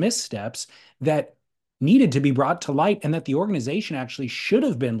his missteps that needed to be brought to light and that the organization actually should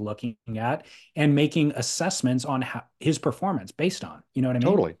have been looking at and making assessments on how, his performance based on. You know what I mean?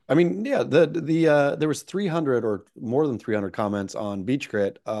 Totally. I mean, yeah, there was 300 or more than 300 comments on Beach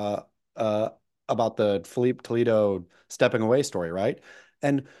Grit uh about the Felipe Toledo stepping away story, right?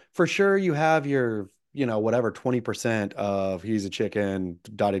 And for sure you have your, whatever 20% of he's a chicken,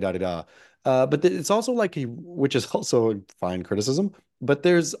 da da da da da. But it's also like which is also fine criticism, but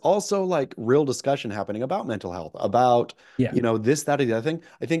there's also like real discussion happening about mental health, about, Yeah. this, that, or the other thing.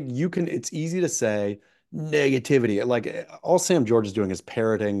 I think it's easy to say negativity. Like all Sam George is doing is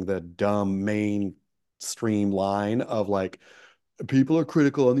parroting the dumb mainstream line of like people are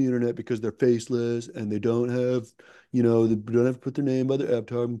critical on the internet because they're faceless and they don't have, they don't have to put their name by their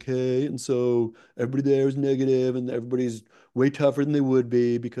avatar, okay? And so everybody there is negative and everybody's way tougher than they would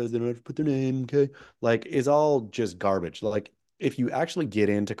be because they don't have to put their name, okay? Like it's all just garbage. Like if you actually get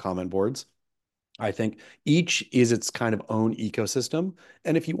into comment boards, I think each is its kind of own ecosystem.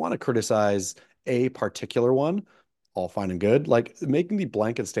 And if you want to criticize a particular one, all fine and good. Like making the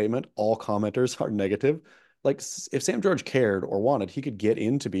blanket statement, all commenters are negative. Like if Sam George cared or wanted, he could get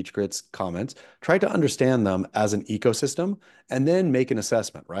into Beach Grit's comments, try to understand them as an ecosystem, and then make an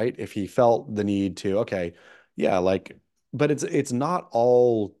assessment, right? If he felt the need to, okay, yeah, like, but it's not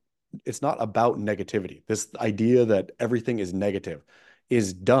about negativity. This idea that everything is negative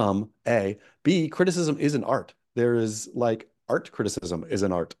is dumb, A. B, criticism is an art. There is like art criticism is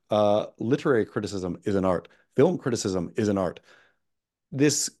an art. Literary criticism is an art. Film criticism is an art.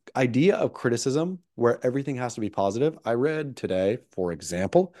 This idea of criticism where everything has to be positive. I read today, for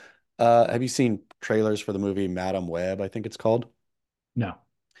example, have you seen trailers for the movie Madam Web? I think it's called. No.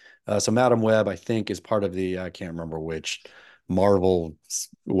 So Madam Web, I think, is part of the I can't remember which Marvel,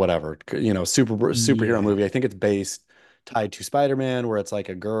 whatever, superhero Yeah. movie. I think it's based tied to Spider-Man, where it's like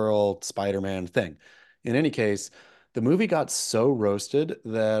a girl Spider-Man thing. In any case, the movie got so roasted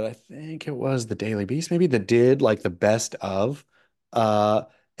that I think it was the Daily Beast, maybe, that did like the best of, uh,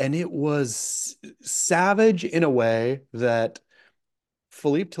 and it was savage in a way that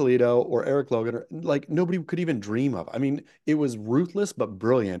Felipe Toledo or Eric Logan, or like nobody could even dream of. I mean, it was ruthless but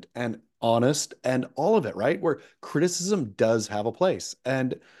brilliant and honest and all of it, right? Where criticism does have a place.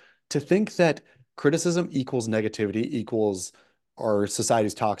 And to think that criticism equals negativity equals our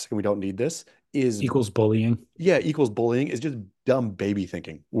society's toxic and we don't need this is, Equals bullying. yeah, equals bullying is just dumb baby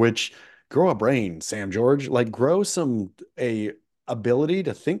thinking, which grow a brain, Sam George, like grow a ability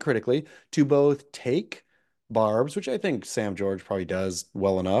to think critically, to both take barbs, which I think Sam George probably does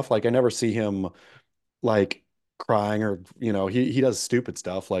well enough. Like I never see him like crying or, he does stupid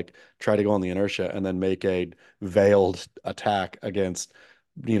stuff like try to go on the inertia and then make a veiled attack against,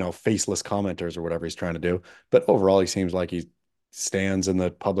 faceless commenters or whatever he's trying to do. But overall, he seems like he stands in the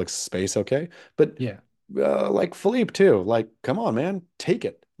public space okay. But Yeah. like Philippe too. Like, come on, man, take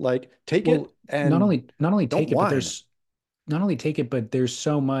it. Like, take it Well, and not only don't take it, but whine. there's not only take it, but there's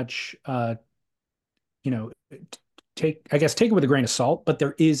so much you know, I guess take it with a grain of salt, but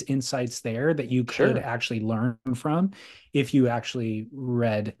there is insights there that you could Sure, actually learn from if you actually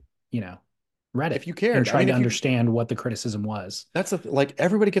you know, read if it you and cared. I tried mean, to if you understand what the criticism was. like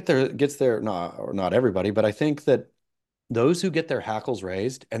everybody gets their not or not everybody, but I think that those who get their hackles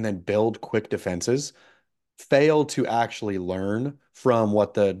raised and then build quick defenses fail to actually learn from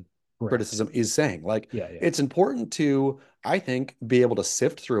what the Correct. criticism is saying. Like, Yeah, yeah. it's important to, I think, be able to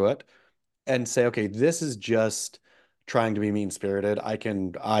sift through it and say, okay, this is just trying to be mean spirited. I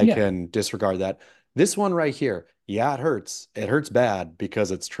Yeah. can disregard that. This one right here, yeah, it hurts. It hurts bad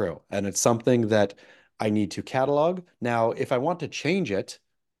because it's true. And it's something that I need to catalog. Now, if I want to change it,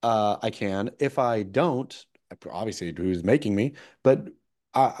 I can. If I don't, obviously who's making me, but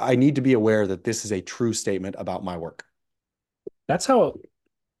I need to be aware that this is a true statement about my work. That's how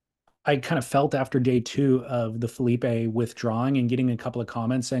I kind of felt after day two of the Felipe withdrawing and getting a couple of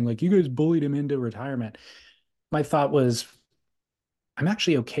comments saying, like, you guys bullied him into retirement. My thought was, I'm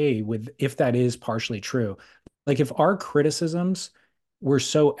actually okay with if that is partially true. Like if our criticisms were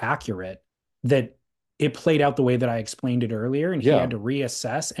so accurate that it played out the way that I explained it earlier and he Yeah, had to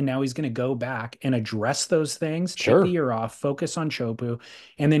reassess and now he's going to go back and address those things, take the sure. year off, focus on Chopu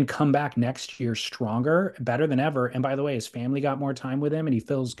and then come back next year stronger, better than ever. And by the way, his family got more time with him and he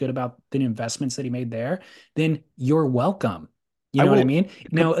feels good about the investments that he made there, then you're welcome. You I know what I will. mean?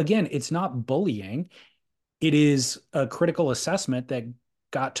 Now, again, it's not bullying, it is a critical assessment that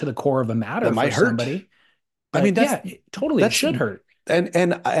got to the core of a That matter for might hurt. somebody. I mean, But yeah, totally, it that's should hurt. and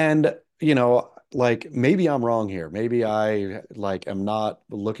like maybe I'm wrong here. Maybe I like am not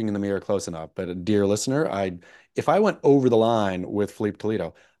looking in the mirror close enough. But dear listener, I if I went over the line with Felipe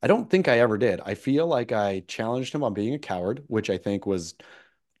Toledo, I don't think I ever did. I feel like I challenged him on being a coward, which I think was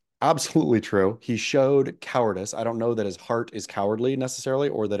absolutely true. He showed cowardice. I don't know that his heart is cowardly necessarily,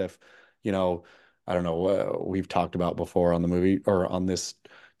 or that if, you know, I don't know, we've talked about before on the movie or on this.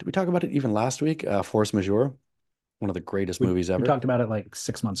 Did we talk about it even last week? Force Majeure, one of the greatest We movies we ever. talked about it like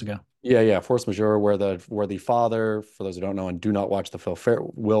 6 months ago. Yeah, Force Majeure, where the father, for those who don't know and do not watch the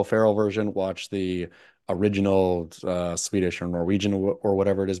Will Ferrell version, watch the original Swedish or Norwegian or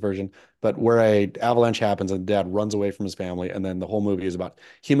whatever it is version, but where a avalanche happens and dad runs away from his family, and then the whole movie is about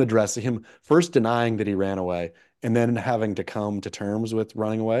him first denying that he ran away, and then having to come to terms with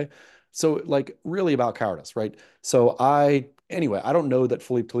running away. So like really about cowardice, right? So anyway, I don't know that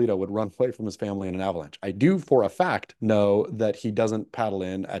Felipe Toledo would run away from his family in an avalanche. I do for a fact know that he doesn't paddle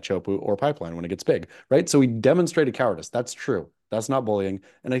in at Chopu or Pipeline when it gets big, right? So he demonstrated cowardice. That's true. That's not bullying.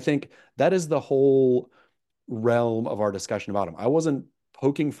 And I think that is the whole realm of our discussion about him. I wasn't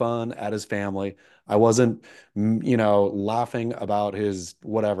poking fun at his family. I wasn't, laughing about his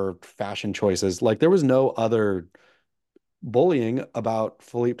whatever fashion choices. Like there was no other bullying about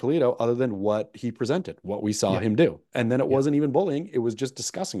Felipe Toledo other than what he presented, what we saw Yeah. him do. And then it Yeah. wasn't even bullying, it was just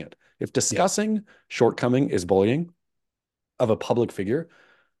discussing it. If Yeah. discussing shortcoming is bullying of a public figure,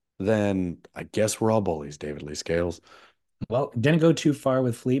 then I guess we're all bullies, David Lee Scales. Well, didn't go too far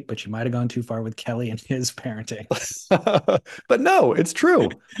with Fleet, but you might have gone too far with Kelly and his parenting. But no, it's true.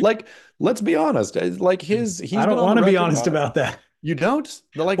 Like, let's be honest. Like I he's been don't on the want to be record honest about it. about that. You don't?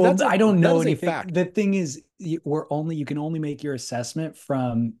 Like Well, I don't that know is a anything. fact. The thing is, you can only make your assessment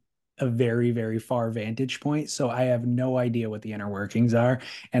from a very, very far vantage point. So I have no idea what the inner workings are,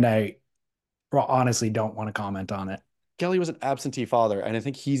 and I honestly don't want to comment on it. Kelly was an absentee father, and I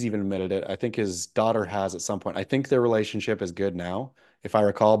think he's even admitted it. I think his daughter has at some point. I think their relationship is good now, if I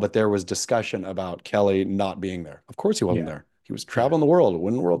recall, but there was discussion about Kelly not being there. Of course he wasn't Yeah, there. He was yeah. traveling the world,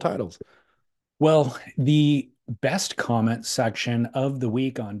 winning world titles. Well, the best comment section of the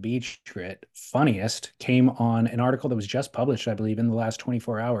week on Beach Grit, funniest, came on an article that was just published, I believe, in the last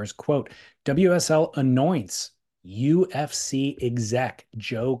 24 hours. Quote, WSL anoints UFC exec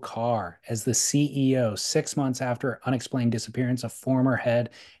Joe Carr as the CEO 6 months after unexplained disappearance of former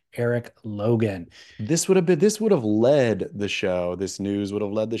head Eric Logan. This would have led the show. This news would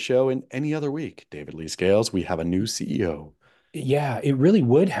have led the show in any other week. David Lee Scales, we have a new CEO. Yeah, it really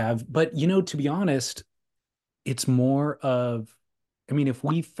would have. But, to be honest, it's more of, I mean, if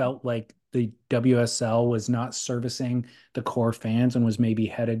we felt like the WSL was not servicing the core fans and was maybe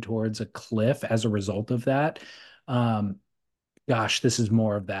headed towards a cliff as a result of that, um, gosh, this is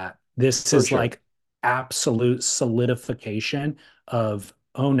more of that. This For is sure. like absolute solidification of,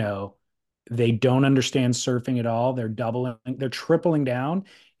 oh no, they don't understand surfing at all. They're tripling down,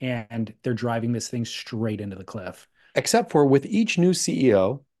 and they're driving this thing straight into the cliff. Except for with each new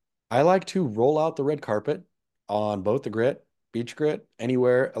CEO, I like to roll out the red carpet on both the grit, beach grit,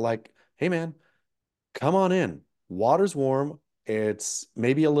 anywhere. Like, hey man, come on in. Water's warm. It's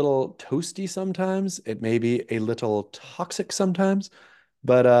maybe a little toasty sometimes. It may be a little toxic sometimes,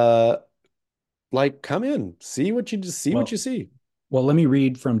 but like come in, see what you Well, see. Well, let me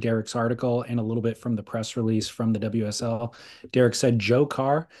read from Derek's article and a little bit from the press release from the WSL. Derek said Joe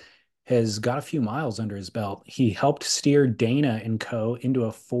Carr has got a few miles under his belt. He helped steer Dana and Co. into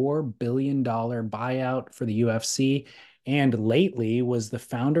a $4 billion buyout for the UFC, and lately was the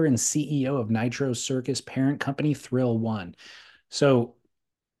founder and CEO of Nitro Circus parent company Thrill One. So,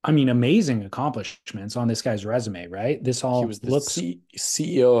 I mean, amazing accomplishments on this guy's resume, right? This He all was the looks.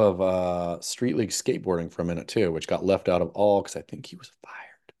 CEO of Street League Skateboarding for a minute too, which got left out of all because I think he was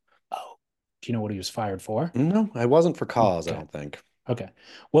fired. Oh, do you know what he was fired for? No, I wasn't for cause, I Okay. don't think. Okay.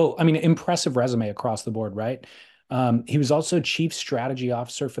 Well, I mean, impressive resume across the board, right? He was also chief strategy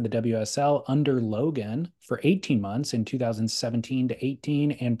officer for the WSL under Logan for 18 months in 2017 to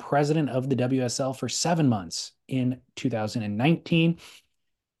 18, and president of the WSL for 7 months in 2019.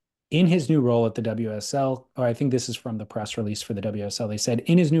 In his new role at the WSL, or I think this is from the press release for the WSL, they said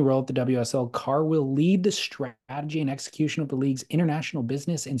in his new role at the WSL, Carr will lead the strategy and execution of the league's international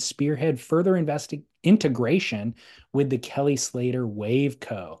business and spearhead further integration with the Kelly Slater Wave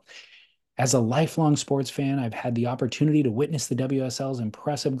Co. As a lifelong sports fan, I've had the opportunity to witness the WSL's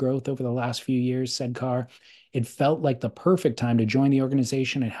impressive growth over the last few years, said Carr. It felt like the perfect time to join the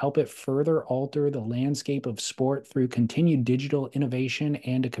organization and help it further alter the landscape of sport through continued digital innovation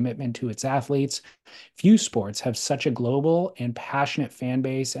and a commitment to its athletes. Few sports have such a global and passionate fan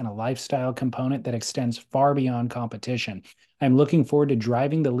base and a lifestyle component that extends far beyond competition. I'm looking forward to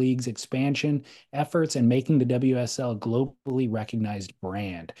driving the league's expansion efforts and making the WSL a globally recognized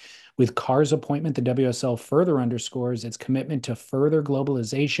brand. With Carr's appointment, the WSL further underscores its commitment to further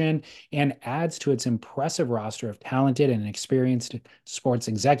globalization and adds to its impressive roster of talented and experienced sports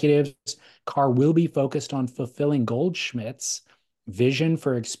executives. Carr will be focused on fulfilling Goldschmidt's vision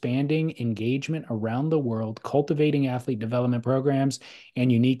for expanding engagement around the world, cultivating athlete development programs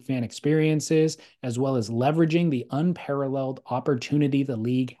and unique fan experiences, as well as leveraging the unparalleled opportunity the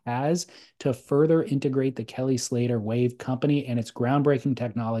league has to further integrate the Kelly Slater Wave Company and its groundbreaking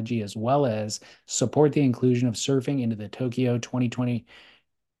technology, as well as support the inclusion of surfing into the Tokyo 2020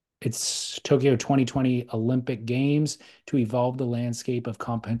 Olympic Games to evolve the landscape of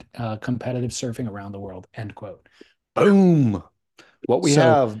competitive surfing around the world. End quote. Boom. What we So,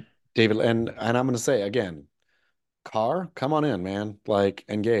 have, David, and I'm going to say again, Carr, come on in, man. Like,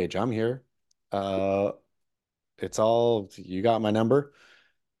 engage. I'm here. Uh, it's all, you got my number.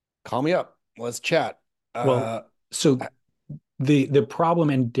 Call me up. Let's chat. well, so the problem,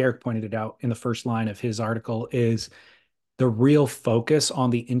 and Derek pointed it out in the first line of his article, is the real focus on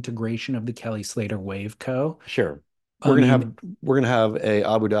the integration of the Kelly Slater Wave Co. Sure. I mean, We're gonna have a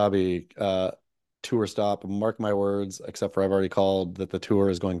Abu Dhabi tour stop. Mark my words, except for I've already called that the tour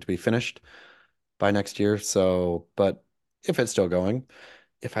is going to be finished by next year. So, but if it's still going,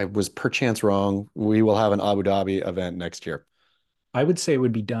 if I was perchance wrong, we will have an Abu Dhabi event next year. I would say it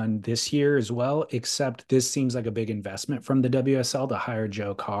would be done this year as well, except this seems like a big investment from the WSL to hire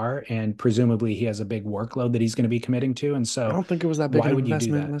Joe Carr, and presumably he has a big workload that he's going to be committing to. And I so, don't think it was that big why an would you do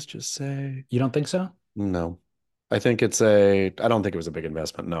investment, that? let's just say. You don't think so? No. I don't think it was a big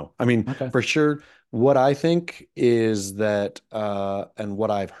investment. No. I mean, Okay. for sure, what I think is that, and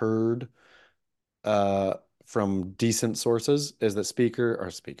what I've heard, uh, from decent sources is that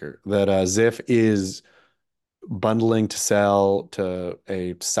Ziff is bundling to sell to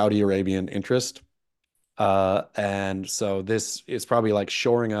a Saudi Arabian interest. And so this is probably like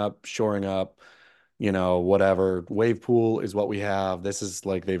shoring up, whatever. Wave pool is what we have. This is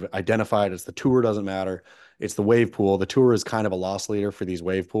like they've identified as the tour doesn't matter. It's the wave pool. The tour is kind of a loss leader for these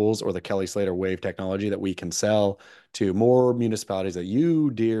wave pools or the Kelly Slater wave technology that we can sell to more municipalities that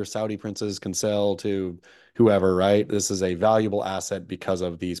you, dear Saudi princes, can sell to whoever, right? This is a valuable asset because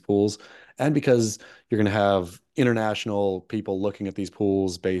of these pools and because you're going to have international people looking at these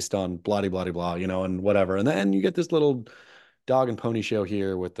pools based on blah, blah, blah, blah, and whatever. And then you get this little dog and pony show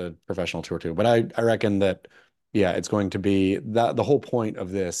here with the professional tour too. But I reckon that, yeah, it's going to be that the whole point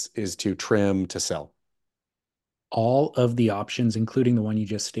of this is to trim to sell. All of the options, including the one you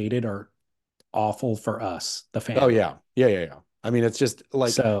just stated, are awful for us, the Oh fan. yeah. Yeah, yeah, yeah. I mean, it's just like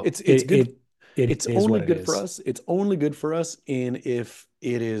So it's good. it It's is only what it good for is. us. It's only good for us in if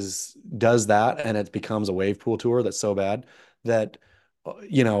it is does that and it becomes a wave pool tour that's so bad that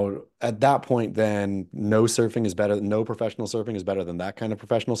at that point then no professional surfing is better than that kind of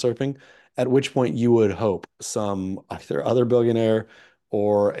professional surfing. At which point you would hope some either other billionaire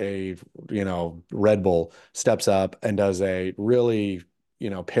or a Red Bull steps up and does a really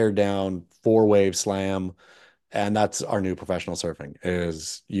pared down four wave slam, and that's our new professional surfing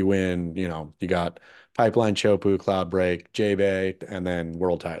is you win, you got Pipeline, Chopu, Cloud Break, J-Bay, and then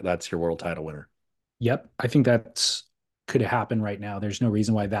world title. That's your world title winner. Yep. I think that's could happen right now. There's no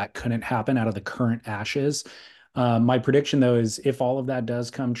reason why that couldn't happen out of the current ashes. My prediction, though, is if all of that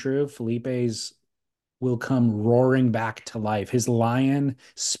does come true, Felipe's will come roaring back to life. His lion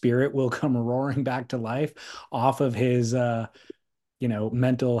spirit will come roaring back to life off of his,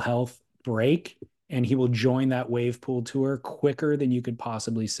 mental health break, and he will join that wave pool tour quicker than you could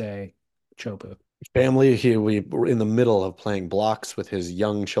possibly say Chopu. Family, we were in the middle of playing blocks with his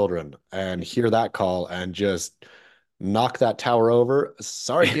young children and hear that call and just knock that tower over.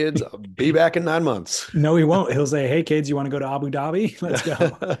 Sorry, kids, I'll be back in 9 months. No, he won't. He'll say, "Hey, kids, you want to go to Abu Dhabi? Let's go."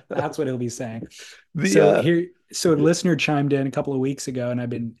 the That's what he'll be saying. So a listener chimed in a couple of weeks ago, and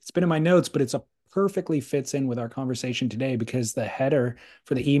it's been in my notes, but it's a perfectly fits in with our conversation today because the header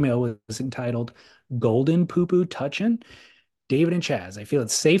for the email was entitled "Golden Poo Poo Touchin'." David and Chaz, I feel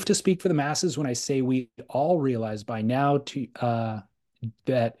it's safe to speak for the masses when I say we all realize by now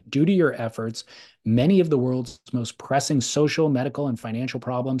that due to your efforts, many of the world's most pressing social, medical, and financial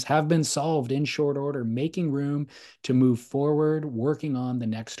problems have been solved in short order, making room to move forward, working on the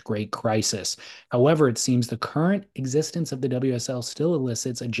next great crisis. However, it seems the current existence of the WSL still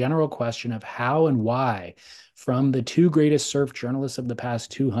elicits a general question of how and why from the two greatest surf journalists of the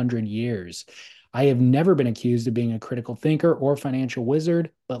past 200 years. I have never been accused of being a critical thinker or financial wizard,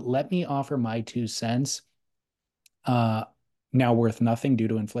 but let me offer my 2 cents. Uh, now worth nothing due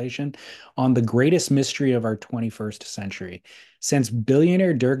to inflation, on the greatest mystery of our 21st century. Since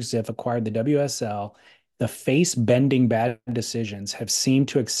billionaire Dirk Ziff acquired the WSL, the face-bending bad decisions have seemed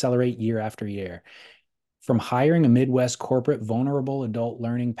to accelerate year after year. From hiring a Midwest corporate vulnerable adult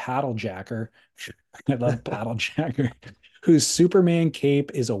learning paddle jacker, I love paddle jacker, whose Superman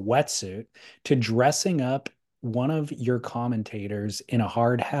cape is a wetsuit, to dressing up one of your commentators in a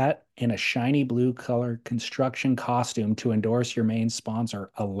hard hat and a shiny blue color construction costume to endorse your main sponsor,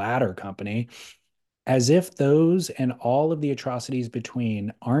 a ladder company. As if those and all of the atrocities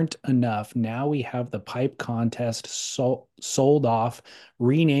between aren't enough, now we have the pipe contest sold off,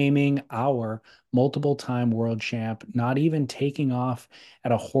 renaming our multiple time world champ, not even taking off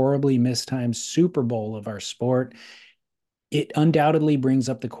at a horribly mistimed Super Bowl of our sport. It undoubtedly brings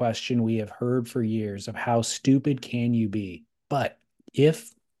up the question we have heard for years of how stupid can you be? But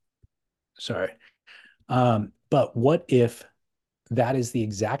if, sorry, but what if that is the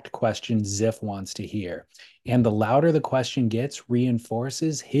exact question Ziff wants to hear? And the louder the question gets,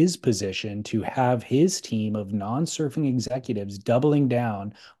 reinforces his position to have his team of non-surfing executives doubling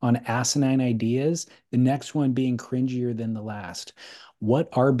down on asinine ideas, the next one being cringier than the last. What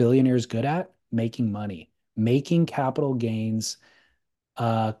are billionaires good at? Making money, making capital gains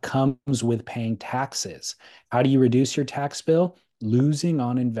comes with paying taxes. How do you reduce your tax bill? Losing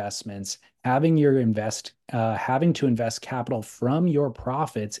on investments, having to invest capital from your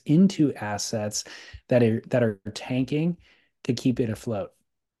profits into assets that are tanking to keep it afloat.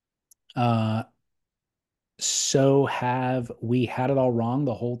 Uh, so have we had it all wrong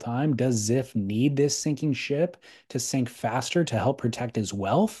the whole time? Does Ziff need this sinking ship to sink faster to help protect his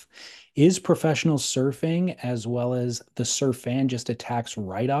wealth? Is professional surfing as well as the surf fan just a tax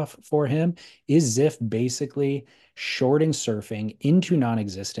write-off for him? Is Ziff basically shorting surfing into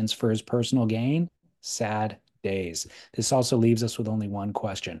non-existence for his personal gain? Sad days. This also leaves us with only one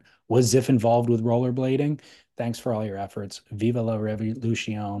question. Was Ziff involved with rollerblading? Thanks for all your efforts. Viva la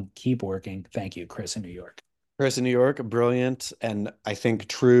revolution. Keep working. Thank you, Chris in New York. Chris in New York, brilliant, and I think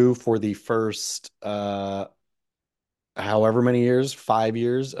true for the first however many years, 5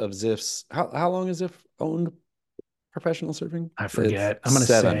 years of Ziff's. How long has Ziff owned professional surfing? I It's forget. I'm going to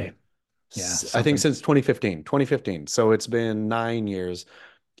seven. say, yeah, I think something. since 2015. 2015. So it's been 9 years.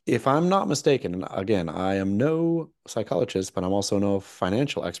 If I'm not mistaken, and again, I am no psychologist, but I'm also no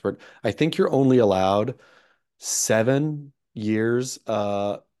financial expert. I think you're only allowed 7 years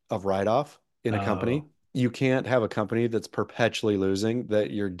of write-off in a company. Oh, You can't have a company that's perpetually losing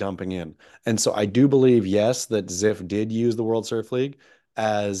that you're dumping in. And so I do believe, yes, that Ziff did use the World Surf League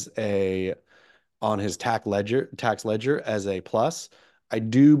as a on his tax ledger as a plus. I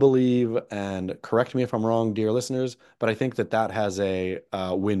do believe, and correct me if I'm wrong, dear listeners, but I think that that has a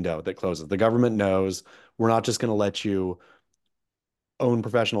window that closes. The government knows we're not just going to let you own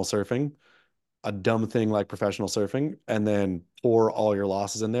professional surfing, a dumb thing like professional surfing, and then pour all your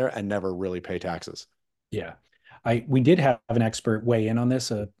losses in there and never really pay taxes. yeah. We did have an expert weigh in on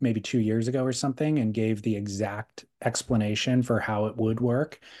this maybe 2 years ago or something and gave the exact explanation for how it would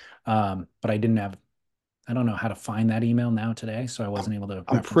work. But I don't know how to find that email now today, so I wasn't able to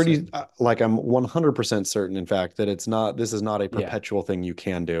I'm reference it. pretty like I'm 100% certain, in fact, that this is not a Yeah, perpetual thing you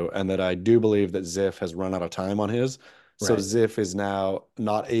can do, and that I do believe that Ziff has run out of time on his. So right. Ziff is now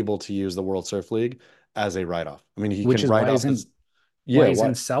not able to use the World Surf League as a write-off. I mean, he Which can is write why he's off in his, why yeah, he's in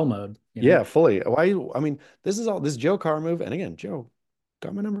what? sell mode, you know? Yeah, fully. Why? I mean, this is all this Joe Carr move. And again, Joe,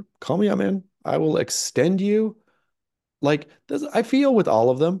 got my number. Call me up, man. I will extend you. Like this, I feel with all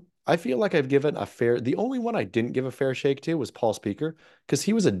of them, I feel like I've given a fair. The only one I didn't give a fair shake to was Paul Speaker because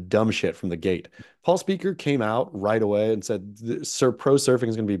he was a dumb shit from the gate. Paul Speaker came out right away and said, "Sir, pro surfing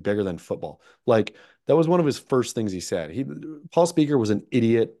is going to be bigger than football." Like that was one of his first things he said. Paul Speaker was an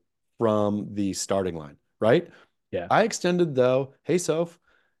idiot from the starting line, right? Yeah. I extended though. Hey, Soph,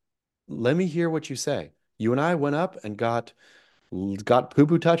 let me hear what you say. You and I went up and got poo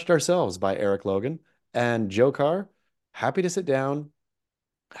poo touched ourselves by Eric Logan and Joe Carr. Happy to sit down,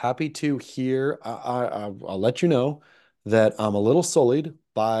 happy to hear. I'll let you know that I'm a little sullied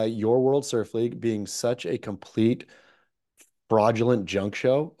by your World Surf League being such a complete fraudulent junk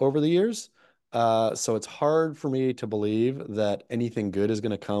show over the years. So it's hard for me to believe that anything good is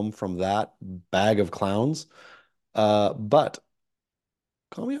going to come from that bag of clowns. But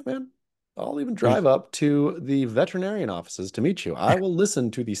call me up, man. I'll even drive There's up to the veterinarian offices to meet you. I will listen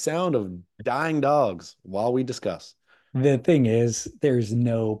to the sound of dying dogs while we discuss. the thing is, there's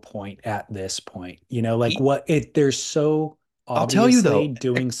no point at this point. You know, like He, what it there's so I'll tell you obviously though,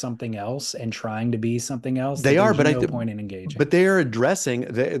 doing something else and trying to be something else that they are, there's no point in engaging. but they are addressing,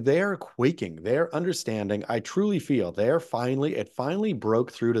 they are quaking, they're understanding. I truly feel they're finally, it finally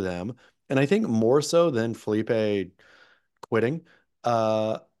broke through to them. And I think more so than Felipe quitting,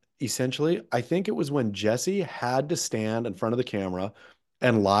 uh, essentially, I think it was when Jesse had to stand in front of the camera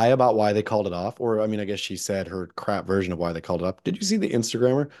and lie about why they called it off. Or, I mean, I guess she said her crap version of why they called it off. Did you see the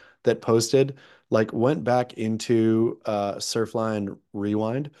Instagrammer that posted, like, went back into Surfline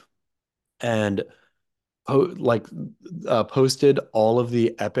Rewind and like posted all of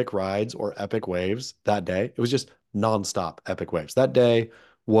the epic rides or epic waves that day? It was just nonstop epic waves. That day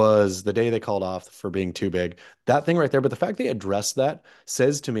was the day they called off for being too big. That thing right there. But the fact they addressed that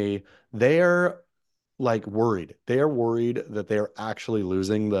says to me they're like worried. They are worried that they're actually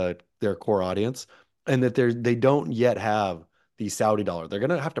losing their core audience and that they don't yet have the Saudi dollar. They're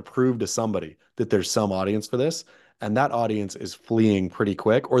gonna have to prove to somebody that there's some audience for this. And that audience is fleeing pretty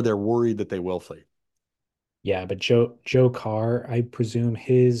quick, or they're worried that they will flee. Yeah, but Joe Carr, I presume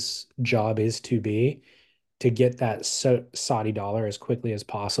his job is to get that Saudi dollar as quickly as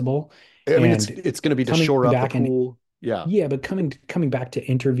possible. I mean, And it's going to be to coming shore up the back and pool. Yeah. yeah, but coming back to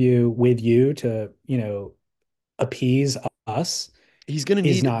interview with you to, appease us He's going to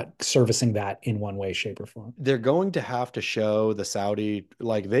is need, not servicing that in one way, shape, or form. they're going to have to show the Saudi,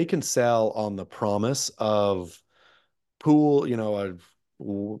 like they can sell on the promise of pool, a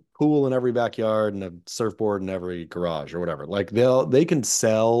pool in every backyard and a surfboard in every garage or whatever. Like they can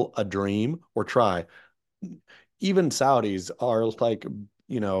sell a dream or try. Even Saudis are like,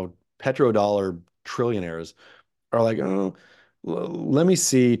 petrodollar trillionaires are like, oh, let me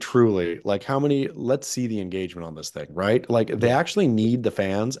see truly, like how many, let's see the engagement on this thing, right? Like they Yeah. actually need the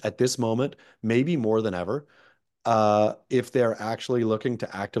fans at this moment, maybe more than ever, if they're actually looking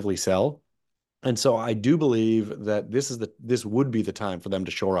to actively sell. And so I do believe that this would be the time for them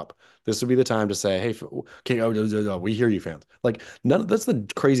to shore up. This would be the time to say, hey, okay, we hear you, fans. Like that's the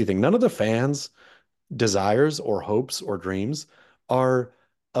crazy thing. None of the fans' desires or hopes or dreams are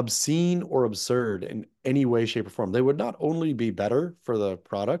obscene or absurd in any way, shape, or form. They would not only be better for the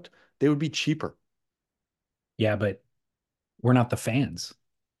product, they would be cheaper. Yeah, but we're not the fans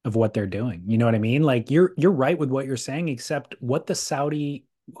of what they're doing. You know what I mean? Like you're right with what you're saying, except what the Saudi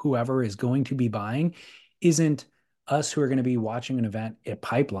whoever is going to be buying isn't us who are going to be watching an event at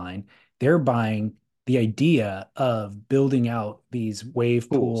Pipeline. They're buying the idea of building out these wave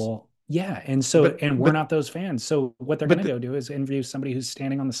Fools. pool. Yeah. And so, But and we're but not those fans. So what they're going but to go do is interview somebody who's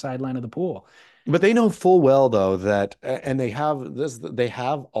standing on the sideline of the pool. But they know full well though that, and they have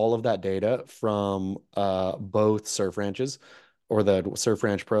all of that data from both surf ranches or the Surf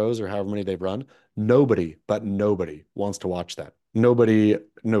Ranch Pros or however many they've run. Nobody wants to watch that. Nobody,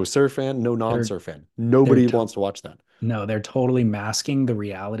 no surf fan, no They're, non-surf fan. they're, Nobody to- wants to watch that. no, they're totally masking the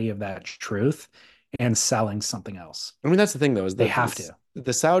reality of that truth and selling something else. I mean, that's the thing though, is They that have to.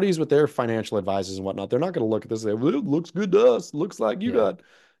 the Saudis with their financial advisors and whatnot, they're not going to look at this and say, well, it looks good to us. Looks like you Yeah.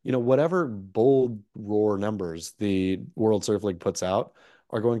 got, whatever bold roar numbers the World Surf League puts out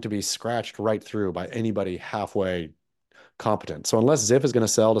are going to be scratched right through by anybody halfway competent. So unless Ziff is going to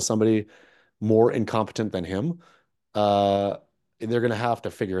sell to somebody more incompetent than him, uh, they're going to have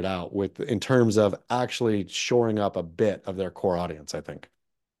to figure it out in terms of actually shoring up a bit of their core audience, I think.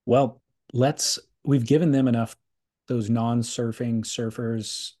 Well, we've given them enough, those non-surfing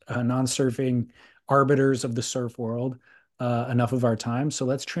surfers, non-surfing arbiters of the surf world, enough of our time. So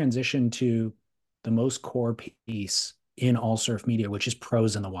let's transition to the most core piece in all surf media, which is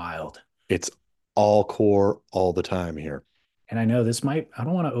pros in the wild. It's all core all the time here. And I know I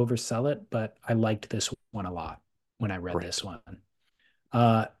don't want to oversell it, but I liked this one a lot when I read Great. this one.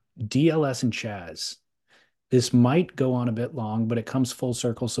 Uh, DLS and Chaz. This might go on a bit long, but it comes full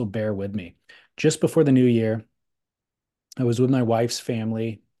circle, so bear with me. Just before the new year, I was with my wife's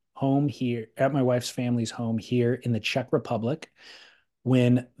family home here at my wife's family's home here in the Czech Republic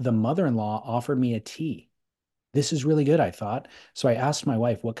when the mother-in-law offered me a tea. This is really good, I thought. So I asked my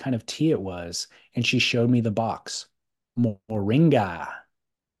wife what kind of tea it was, and she showed me the box. Moringa.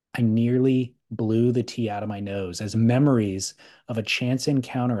 I nearly blew the tea out of my nose as memories of a chance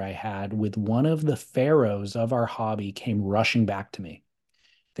encounter I had with one of the pharaohs of our hobby came rushing back to me.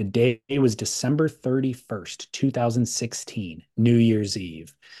 The day was December 31st, 2016, New Year's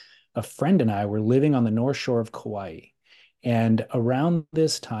Eve. A friend and I were living on the North Shore of Kauai. And around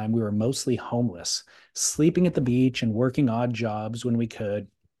this time, we were mostly homeless, sleeping at the beach and working odd jobs when we could.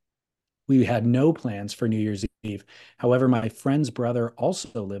 We had no plans for New Year's Eve. However, my friend's brother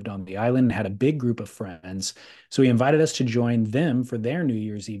also lived on the island and had a big group of friends. So he invited us to join them for their New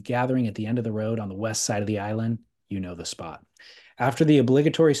Year's Eve gathering at the end of the road on the west side of the island. You know the spot. After the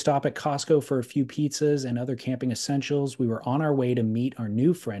obligatory stop at Costco for a few pizzas and other camping essentials, we were on our way to meet our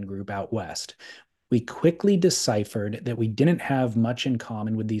new friend group out west. We quickly deciphered that we didn't have much in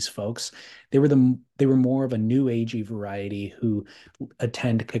common with these folks. They were more of a new agey variety who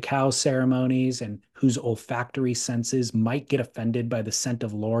attend cacao ceremonies and whose olfactory senses might get offended by the scent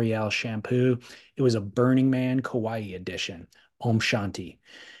of L'Oreal shampoo. It was a Burning Man Kawaii edition. Om Shanti.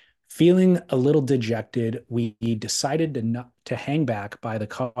 Feeling a little dejected, we decided to hang back by the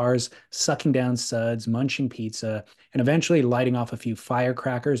cars, sucking down suds, munching pizza, and eventually lighting off a few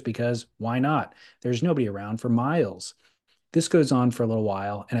firecrackers because why not? There's nobody around for miles. This goes on for a little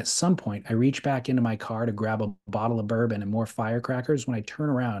while, and at some point, I reach back into my car to grab a bottle of bourbon and more firecrackers when I turn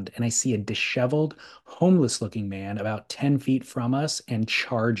around and I see a disheveled, homeless looking man about 10 feet from us and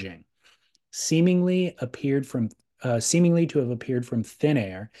charging. Seemingly appeared from Seemingly to have appeared from thin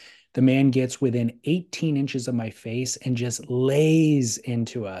air, the man gets within 18 inches of my face and just lays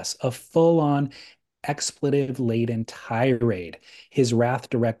into us, a full-on expletive-laden tirade, his wrath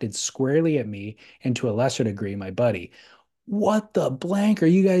directed squarely at me and to a lesser degree my buddy. What the blank are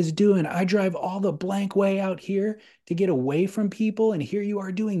you guys doing? I drive all the blank way out here to get away from people, and here you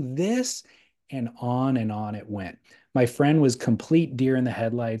are doing this. And on it went. My friend was complete deer in the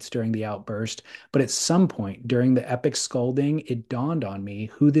headlights during the outburst, but at some point during the epic scolding, it dawned on me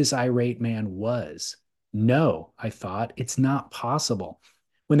who this irate man was. No, I thought, it's not possible.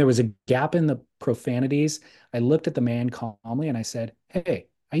 When there was a gap in the profanities, I looked at the man calmly and I said, "Hey,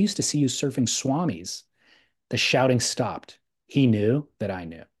 I used to see you surfing swamis." The shouting stopped. He knew that I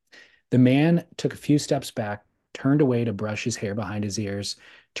knew. The man took a few steps back, turned away to brush his hair behind his ears,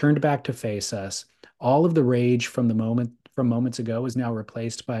 turned back to face us. All of the rage from moments ago is now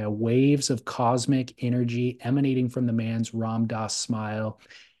replaced by a waves of cosmic energy emanating from the man's Ram Dass smile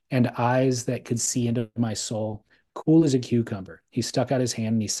and eyes that could see into my soul, cool as a cucumber. He stuck out his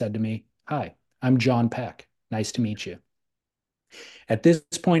hand and he said to me, "Hi, I'm John Peck. Nice to meet you." At this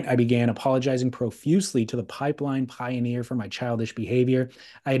point, I began apologizing profusely to the pipeline pioneer for my childish behavior.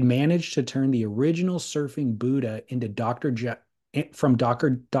 I had managed to turn the original surfing Buddha into from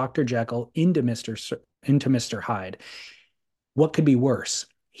Dr. Jekyll into Mr. Hyde. What could be worse?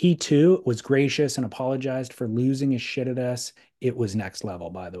 He too was gracious and apologized for losing his shit at us. It was next level,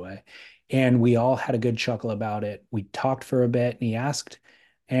 by the way. And we all had a good chuckle about it. We talked for a bit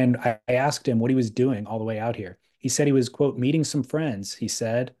and I asked him what he was doing all the way out here. He said he was, quote, meeting some friends. He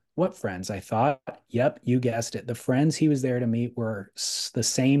said, "What friends?" I thought. Yep, you guessed it. The friends he was there to meet were the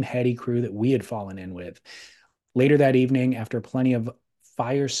same heady crew that we had fallen in with. Later that evening, after plenty of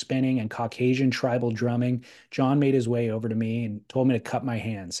fire spinning and Caucasian tribal drumming, John made his way over to me and told me to cup my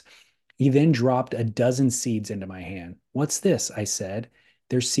hands. He then dropped a dozen seeds into my hand. "What's this?" I said.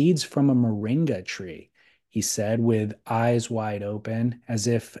 "They're seeds from a moringa tree," he said with eyes wide open, as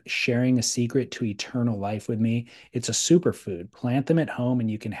if sharing a secret to eternal life with me. "It's a superfood. Plant them at home and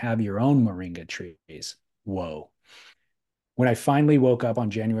you can have your own moringa trees." Whoa. When I finally woke up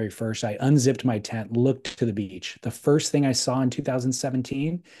on January 1st, I unzipped my tent, looked to the beach. The first thing I saw in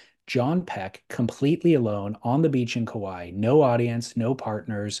 2017, John Peck, completely alone on the beach in Kauai, no audience, no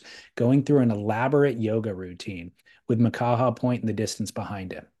partners, going through an elaborate yoga routine with Makaha Point in the distance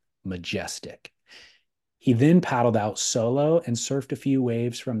behind him. Majestic. He then paddled out solo and surfed a few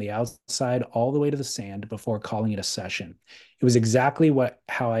waves from the outside all the way to the sand before calling it a session. It was exactly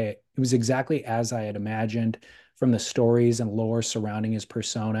as I had imagined from the stories and lore surrounding his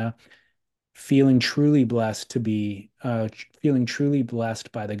persona, feeling truly blessed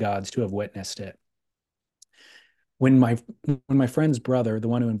by the gods to have witnessed it. When my friend's brother, the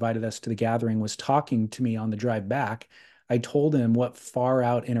one who invited us to the gathering, was talking to me on the drive back, I told him what far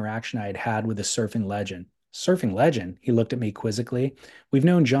out interaction I had had with a surfing legend. "Surfing legend?" He looked at me quizzically. "We've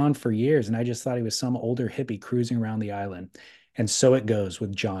known John for years, and I just thought he was some older hippie cruising around the island." And so it goes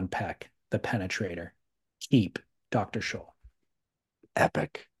with John Peck, the penetrator. Keep Dr. Scholl.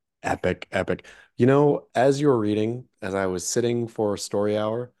 Epic, epic, epic. You know, as you were reading, as I was sitting for story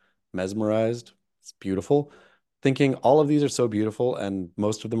hour, mesmerized, it's beautiful, thinking all of these are so beautiful and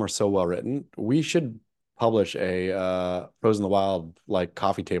most of them are so well written. We should publish a Frozen in the Wild like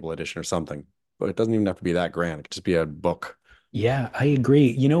coffee table edition or something. But it doesn't even have to be that grand. It could just be a book. Yeah, I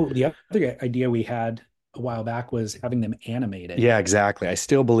agree. You know, the other idea we had a while back was having them animated. Yeah, exactly. I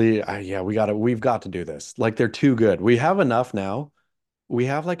still believe, yeah, we've got to do this. Like they're too good. We have enough now. We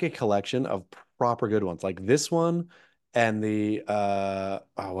have like a collection of proper good ones, like this one and the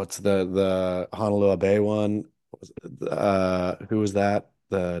what's the Honolulu Bay one? Who was that?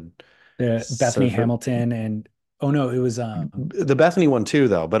 The Bethany surfer. Hamilton and Oh no, it was The Bethany one too,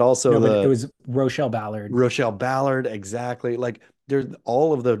 though, but also no, but it the was Rochelle Ballard. Rochelle Ballard, exactly. Like there's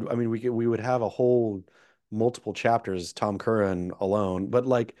all of the, I mean, we would have a whole multiple chapters, Tom Curran alone, but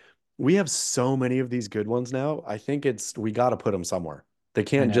like we have so many of these good ones now. I think we got to put them somewhere. They I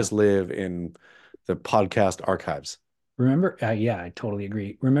can't just know. live in the podcast archives. Remember, yeah, I totally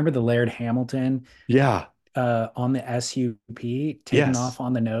agree. Remember the Laird Hamilton Yeah. on the SUP taking Yes. off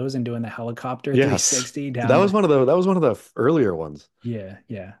on the nose and doing the helicopter Yes. 360 down the That was one of the earlier ones. yeah,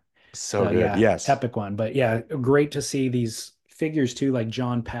 yeah. So So good. yeah, Yes. epic one. But yeah, great to see these figures too, like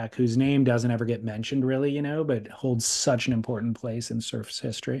John Peck, whose name doesn't ever get mentioned really, but holds such an important place in surf's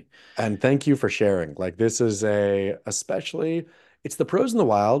history. And thank you for sharing. Like this is especially it's the pros in the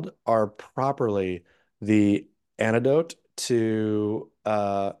wild are properly the antidote to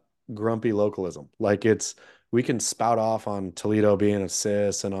grumpy localism. Like we can spout off on Toledo being a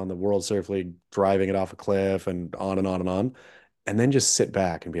cis and on the World Surf League driving it off a cliff and on and on and on. And then just sit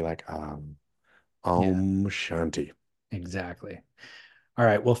back and be like, Yeah, Shanti. exactly. All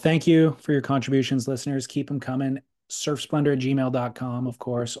right. Well, thank you for your contributions, listeners. Keep them coming. Surfsplendor@gmail.com, of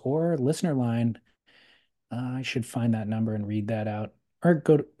course, or listener line. I should find that number and read that out. Or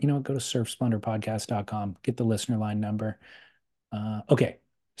go to surfsplendorpodcast.com, get the listener line number. Okay.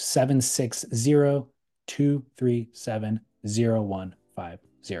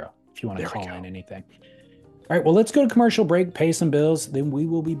 760-237-0150 if you want to There we call go. in anything. All right. Well, let's go to commercial break, pay some bills. Then we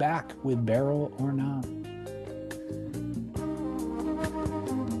will be back with Barrel or Not.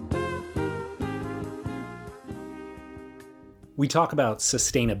 We talk about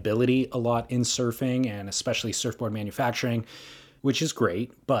sustainability a lot in surfing and especially surfboard manufacturing, which is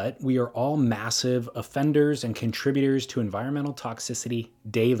great, but we are all massive offenders and contributors to environmental toxicity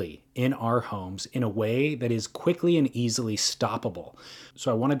daily in our homes in a way that is quickly and easily stoppable.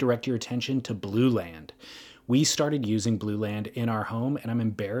 So I want to direct your attention to Blueland. We started using Blueland in our home, and I'm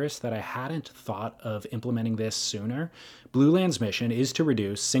embarrassed that I hadn't thought of implementing this sooner. Blueland's mission is to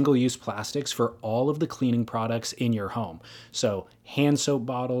reduce single-use plastics for all of the cleaning products in your home. So hand soap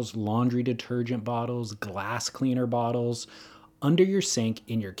bottles, laundry detergent bottles, glass cleaner bottles. Under your sink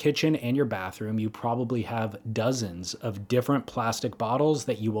in your kitchen and your bathroom, you probably have dozens of different plastic bottles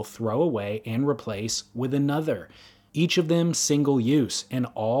that you will throw away and replace with another. Each of them single use and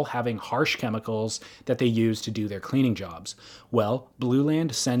all having harsh chemicals that they use to do their cleaning jobs. Well,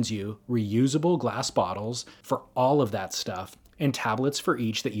 Blueland sends you reusable glass bottles for all of that stuff and tablets for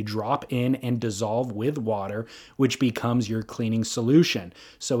each that you drop in and dissolve with water, which becomes your cleaning solution.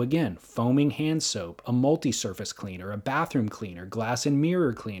 So again, foaming hand soap, a multi-surface cleaner, a bathroom cleaner, glass and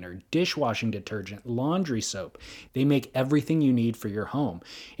mirror cleaner, dishwashing detergent, laundry soap. They make everything you need for your home.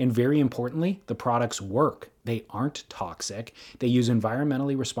 And very importantly, the products work. They aren't toxic. They use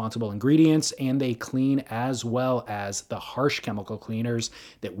environmentally responsible ingredients, and they clean as well as the harsh chemical cleaners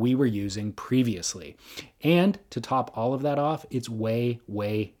that we were using previously. And to top all of that off, it's way,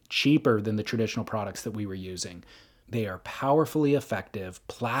 way cheaper than the traditional products that we were using. They are powerfully effective,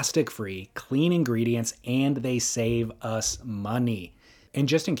 plastic-free, clean ingredients, and they save us money. And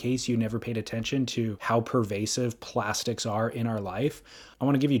just in case you never paid attention to how pervasive plastics are in our life, I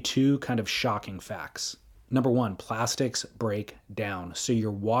want to give you two kind of shocking facts. Number one, plastics break down. So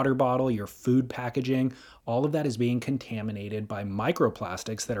your water bottle, your food packaging, all of that is being contaminated by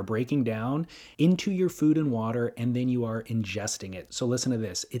microplastics that are breaking down into your food and water, and then you are ingesting it. So listen to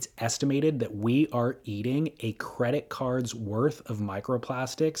this. It's estimated that we are eating a credit card's worth of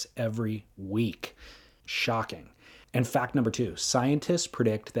microplastics every week. Shocking. And fact number two, scientists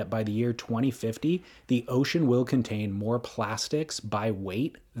predict that by the year 2050, the ocean will contain more plastics by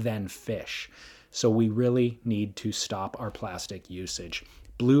weight than fish. So we really need to stop our plastic usage.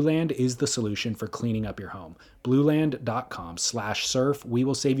 Blueland is the solution for cleaning up your home. Blueland.com/surf. We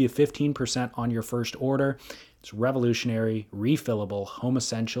will save you 15% on your first order. It's revolutionary, refillable home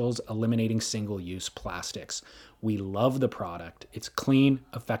essentials, eliminating single-use plastics. We love the product. It's clean,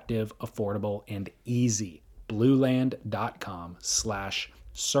 effective, affordable, and easy.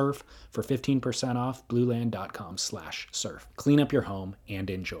 Blueland.com/surf for 15% off. Blueland.com/surf. Clean up your home and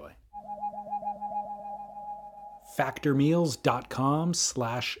enjoy.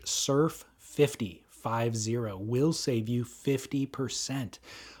 Factormeals.com/surf50 will save you 50%.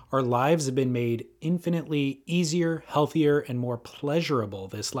 Our lives have been made infinitely easier, healthier, and more pleasurable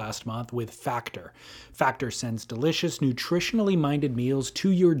this last month with Factor. Factor sends delicious, nutritionally minded meals to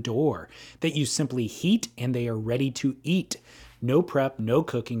your door that you simply heat and they are ready to eat. No prep, no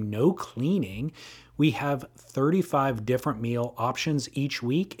cooking, no cleaning. We have 35 different meal options each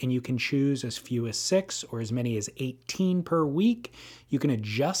week, and you can choose as few as 6 or as many as 18 per week. You can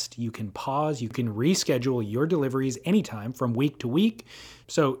adjust, you can pause, you can reschedule your deliveries anytime from week to week.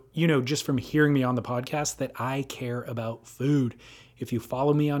 So, just from hearing me on the podcast, that I care about food. If you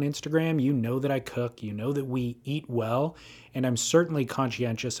follow me on Instagram, you know that I cook, you know that we eat well, and I'm certainly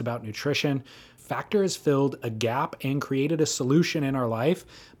conscientious about nutrition. Factor has filled a gap and created a solution in our life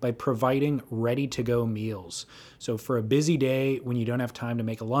by providing ready-to-go meals. So for a busy day when you don't have time to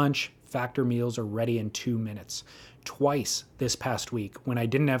make a lunch, Factor meals are ready in 2 minutes. Twice this past week when I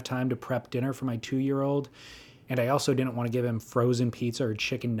didn't have time to prep dinner for my 2-year-old, and I also didn't want to give him frozen pizza or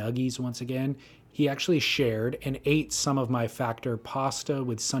chicken nuggies once again, he actually shared and ate some of my Factor pasta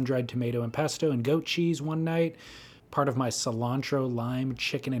with sun-dried tomato and pesto and goat cheese one night, part of my cilantro, lime,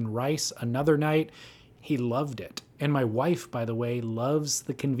 chicken, and rice another night. He loved it. And my wife, by the way, loves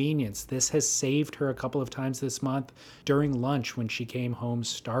the convenience. This has saved her a couple of times this month during lunch when she came home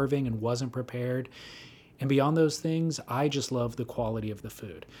starving and wasn't prepared. And beyond those things, I just love the quality of the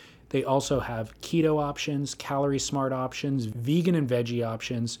food. They also have keto options, calorie smart options, vegan and veggie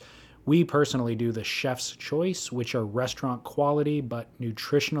options. We personally do the chef's choice, which are restaurant quality but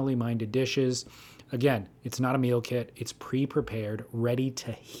nutritionally minded dishes. Again, it's not a meal kit. It's pre-prepared, ready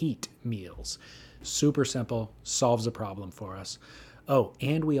to heat meals. Super simple, solves a problem for us. Oh,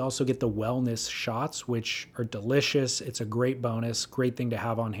 and we also get the wellness shots, which are delicious. It's a great bonus, great thing to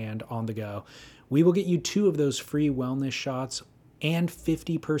have on hand on the go. We will get you 2 of those free wellness shots and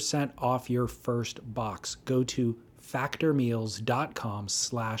 50% off your first box. Go to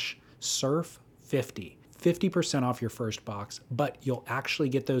factormeals.com/surf50. 50% off your first box, but you'll actually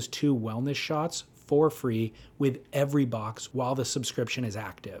get those 2 wellness shots for free with every box while the subscription is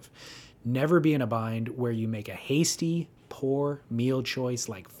active. Never be in a bind where you make a hasty, poor meal choice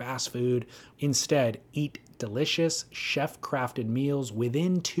like fast food. Instead, eat delicious, chef-crafted meals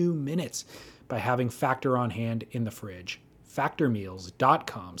within 2 minutes by having Factor on hand in the fridge.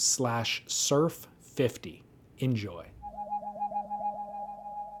 Factormeals.com/surf50. Enjoy.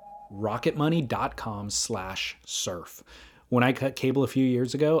 Rocketmoney.com/surf. When I cut cable a few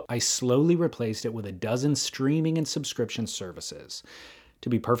years ago, I slowly replaced it with a dozen streaming and subscription services. To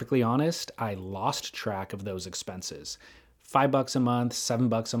be perfectly honest, I lost track of those expenses. $5 a month,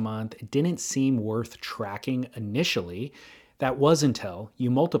 $7 a month, it didn't seem worth tracking initially. That was until you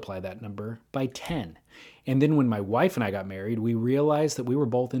multiply that number by 10. And then when my wife and I got married, we realized that we were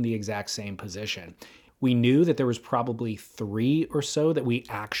both in the exact same position. We knew that there was probably 3 or so that we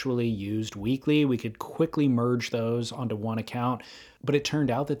actually used weekly. We could quickly merge those onto one account, but it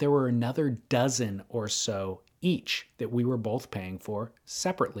turned out that there were another dozen or so each that we were both paying for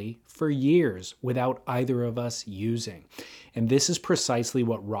separately for years without either of us using. And this is precisely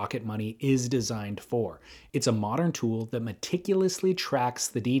what Rocket Money is designed for. It's a modern tool that meticulously tracks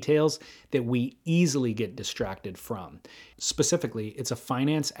the details that we easily get distracted from. Specifically, it's a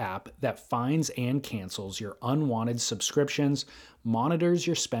finance app that finds and cancels your unwanted subscriptions, monitors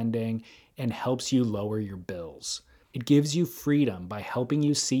your spending, and helps you lower your bills. It gives you freedom by helping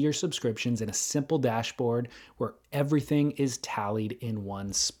you see your subscriptions in a simple dashboard where everything is tallied in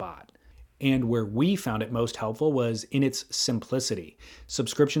one spot. And where we found it most helpful was in its simplicity.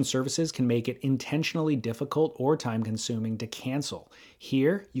 Subscription services can make it intentionally difficult or time-consuming to cancel.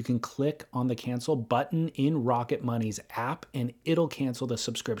 Here, you can click on the cancel button in Rocket Money's app and it'll cancel the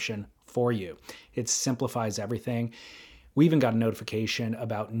subscription for you. It simplifies everything. We even got a notification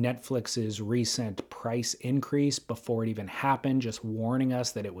about Netflix's recent price increase before it even happened, just warning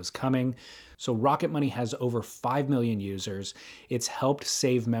us that it was coming. So Rocket Money has over 5 million users. It's helped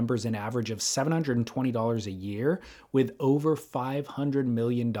save members an average of $720 a year with over $500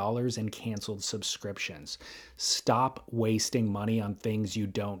 million in canceled subscriptions. Stop wasting money on things you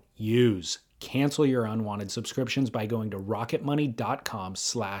don't use. Cancel your unwanted subscriptions by going to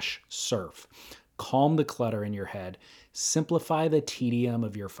rocketmoney.com/surf. Calm the clutter in your head. Simplify the tedium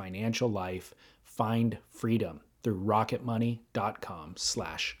of your financial life. Find freedom through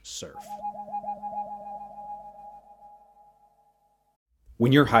rocketmoney.com/surf.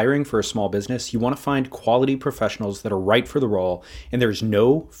 When you're hiring for a small business, you want to find quality professionals that are right for the role, and there's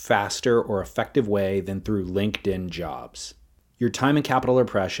no faster or effective way than through LinkedIn Jobs. Your time and capital are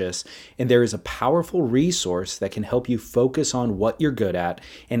precious, and there is a powerful resource that can help you focus on what you're good at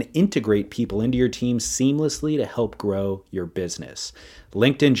and integrate people into your team seamlessly to help grow your business.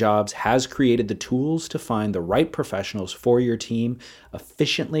 LinkedIn Jobs has created the tools to find the right professionals for your team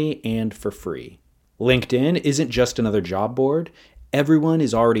efficiently and for free. LinkedIn isn't just another job board. Everyone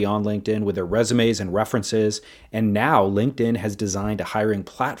is already on LinkedIn with their resumes and references, and now LinkedIn has designed a hiring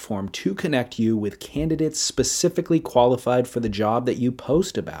platform to connect you with candidates specifically qualified for the job that you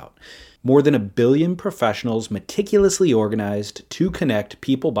post about. More than 1 billion professionals meticulously organized to connect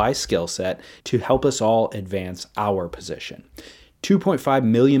people by skill set to help us all advance our position. 2.5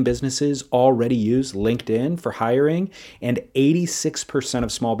 million businesses already use LinkedIn for hiring, and 86%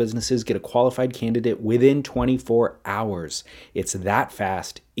 of small businesses get a qualified candidate within 24 hours. It's that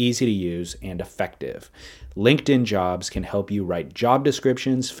fast, easy to use, and effective. LinkedIn Jobs can help you write job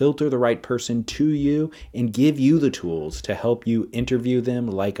descriptions, filter the right person to you, and give you the tools to help you interview them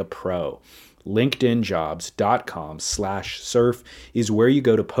like a pro. LinkedInjobs.com/surf is where you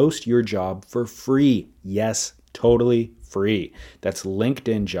go to post your job for free. Yes, totally free. That's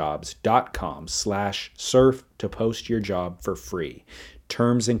linkedinjobs.com/surf to post your job for free.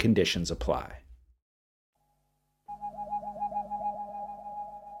 Terms and conditions apply.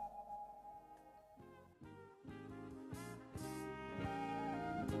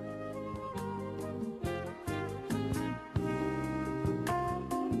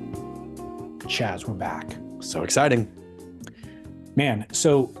 Chaz, we're back. So exciting. Man,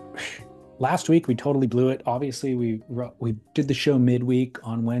 so last week we totally blew it. Obviously, we did the show midweek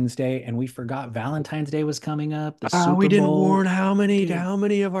on Wednesday, and we forgot Valentine's Day was coming up. The Super We didn't Bowl. warn how many Dude.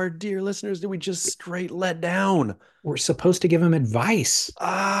 of our dear listeners did we just straight let down? We're supposed to give them advice.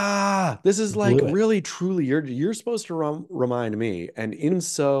 This is like Blew it. really truly you're supposed to remind me, and in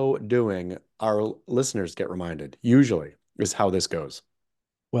so doing, our listeners get reminded. Usually is how this goes.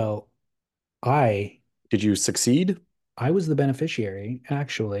 Well, I Did you succeed? was the beneficiary,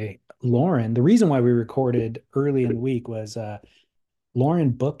 actually. Lauren, the reason why we recorded early in the week was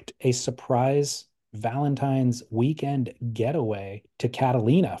Lauren booked a surprise Valentine's weekend getaway to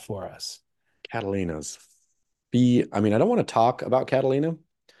Catalina for us. Catalina's. I mean, I don't want to talk about Catalina.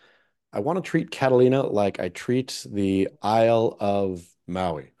 I want to treat Catalina like I treat the Isle of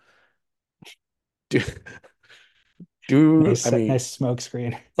Maui. Do, Nice, I mean, nice smoke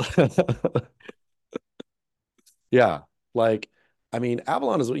screen. yeah, like, I mean,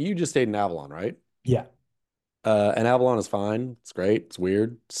 Avalon is what you just stayed in Avalon, right? Yeah. And Avalon is fine. It's great. It's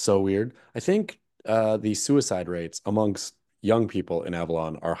weird. So weird. I think the suicide rates amongst young people in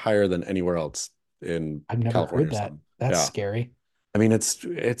Avalon are higher than anywhere else in I've never California heard or that. something. That's Yeah. scary. I mean,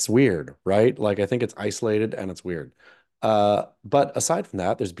 it's weird, right? Like I think it's isolated and it's weird. But aside from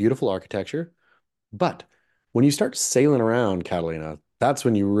that, there's beautiful architecture. But when you start sailing around Catalina, that's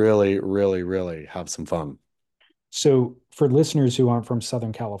when you really, really, really have some fun. So, for listeners who aren't from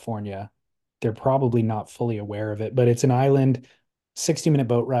Southern California, they're probably not fully aware of it, but it's an island, 60-minute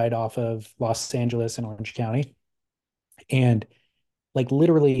boat ride off of Los Angeles and Orange County. And like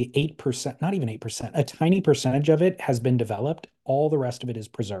literally 8%, not even 8%, a tiny percentage of it has been developed. All the rest of it is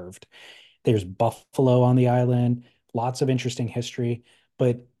preserved. There's buffalo on the island, lots of interesting history,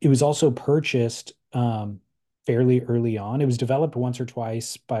 but it was also purchased fairly early on. It was developed once or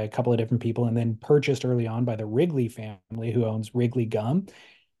twice by a couple of different people and then purchased early on by the Wrigley family, who owns Wrigley Gum.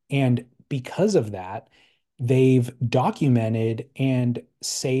 And because of that, they've documented and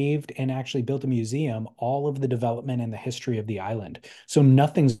saved and actually built a museum, all of the development and the history of the island. So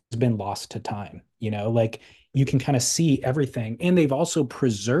nothing's been lost to time, like you can kind of see everything. And they've also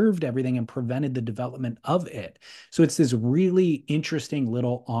preserved everything and prevented the development of it. So it's this really interesting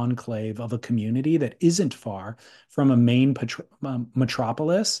little enclave of a community that isn't far from a main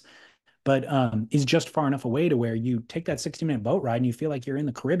metropolis, but is just far enough away to where you take that 60-minute boat ride and you feel like you're in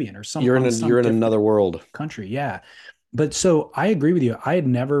the Caribbean or You're in some you're in different another world. country. Yeah. But so I agree with you. I had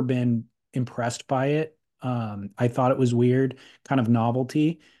never been impressed by it. I thought it was weird, kind of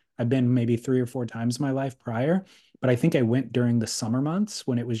novelty. I've been maybe 3 or 4 times in my life prior, but I think I went during the summer months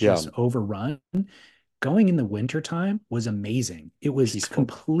when it was Yeah, just overrun. Going in the wintertime was amazing. It was peaceful.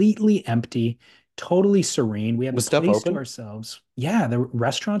 completely empty, totally serene. We had the Was stuff place to open? ourselves. Yeah, the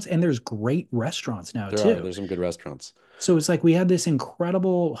restaurants, and there's great restaurants now There are. too. There's some good restaurants. So it's like we had this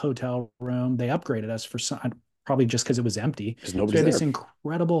incredible hotel room. They upgraded us for some, probably just because it was empty. Because So we nobody's had this there.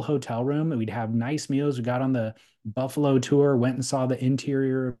 incredible hotel room, and we'd have nice meals. We got on the buffalo tour, went and saw the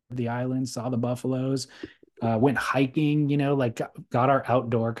interior of the island, saw the buffaloes, went hiking, like got our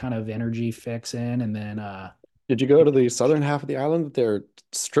outdoor kind of energy fix in, and then Did you go to the southern half of the island that they're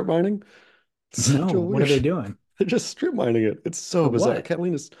strip mining? It's such no, a what are weird. they doing? They're just strip mining it. It's so For bizarre. what?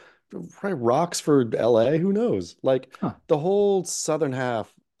 Catalina's probably rocks for LA. Who knows? Like Huh. the whole southern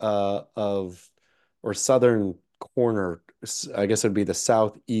half of or southern corner, I guess it'd be the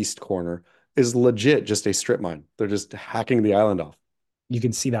southeast corner, is legit just a strip mine. They're just hacking the island off. You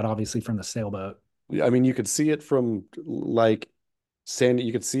can see that obviously from the sailboat. I mean, you could see it from like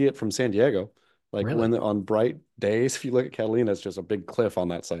You could see it from San Diego. Like Really? on bright days, if you look at Catalina, it's just a big cliff on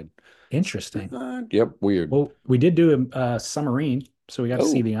that side. Interesting. Yep, weird. Well, we did do a submarine, so we got to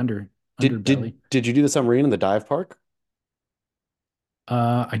see Oh, the did underbelly. did did you do the submarine in the dive park?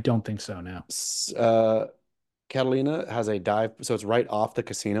 I don't think so now. Catalina has a dive, so it's right off the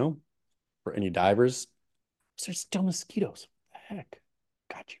casino for any divers. There's still mosquitoes. What the heck?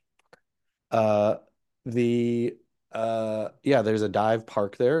 Got you. Uh, the yeah, there's a dive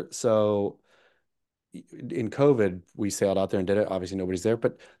park there. So in COVID, we sailed out there and did it. Obviously, nobody's there,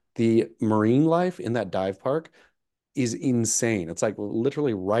 but the marine life in that dive park is insane. It's like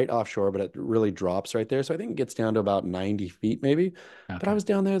literally right offshore, but it really drops right there. So I think it gets down to about 90 feet maybe. But I Okay. was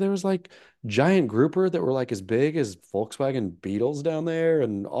down there was like giant grouper that were like as big as Volkswagen Beetles down there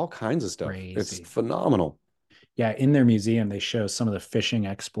and all kinds of stuff. It's Crazy. phenomenal. Yeah, in their museum, they show some of the fishing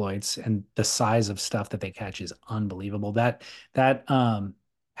exploits, and the size of stuff that they catch is unbelievable. That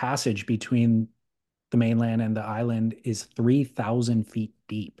passage between the mainland and the island is 3,000 feet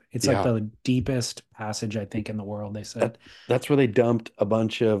deep. It's like Yeah. the deepest passage, I think, in the world, they said. That that's where they dumped a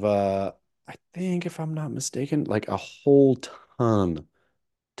bunch of I think if I'm not mistaken, like a whole ton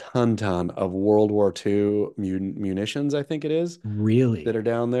of World War II munitions, I think it is, that Really? are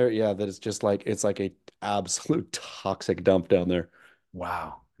down there. Yeah, that is just like it's like a absolute toxic dump down there.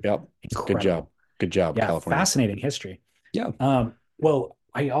 Wow. Yep. Good job. Incredible. Good job, Yeah, California. fascinating history. Yeah. Well,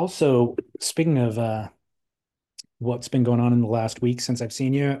 I also, speaking of what's been going on in the last week since I've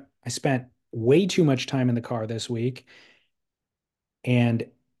seen you, I spent way too much time in the car this week, and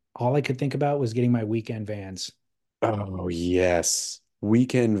all I could think about was getting my weekend vans. Oh, yes.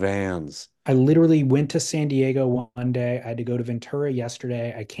 Weekend vans. I literally went to San Diego one day. I had to go to Ventura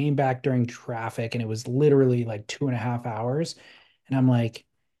yesterday. I came back during traffic and it was literally like 2.5 hours. And I'm like,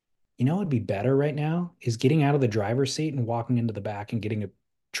 you know what would be better right now is getting out of the driver's seat and walking into the back and getting a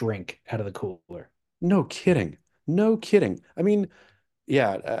drink out of the cooler. No kidding. No kidding. I mean,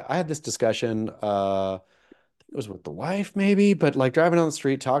 yeah, I had this discussion. It was with the wife maybe, but like driving down the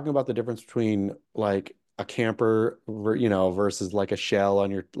street talking about the difference between like a camper, versus like a shell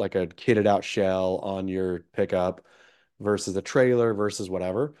on your like a kitted out shell on your pickup versus a trailer versus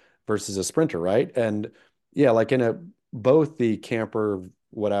whatever versus a Sprinter, right? And yeah, like in a both the camper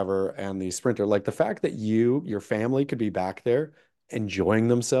whatever and the Sprinter, like the fact that your family could be back there enjoying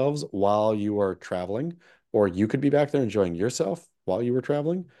themselves while you are traveling, or you could be back there enjoying yourself while you were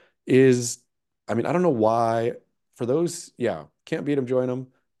traveling is, I mean, I don't know why. For those, yeah, can't beat them, join them,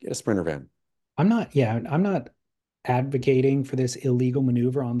 get a Sprinter van. I'm not advocating for this illegal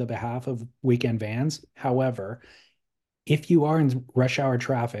maneuver on the behalf of weekend vans. However, if you are in rush hour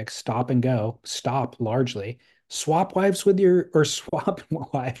traffic, stop and go, stop largely, swap wives with your, or swap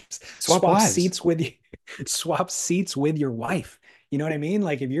wives, Swap swap wives. seats with you, swap seats with your wife. You know what I mean?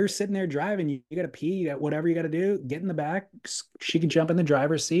 Like if you're sitting there driving, you got to pee, you got whatever you got to do, get in the back. She can jump in the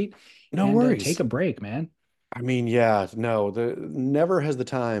driver's seat No and take worries. a break, man. I mean, yeah, no, the never has the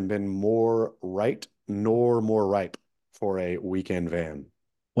time been more right nor more ripe for a weekend van.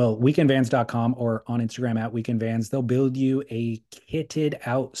 Well, weekendvans.com or on Instagram at weekendvans, they'll build you a kitted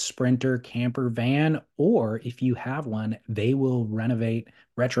out Sprinter camper van, or if you have one, they will renovate,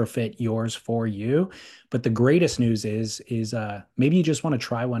 retrofit yours for you. But the greatest news is maybe you just want to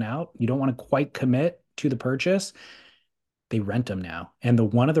try one out. You don't want to quite commit to the purchase. They rent them now. And the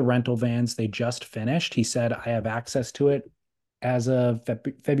one of the rental vans they just finished, he said, I have access to it as of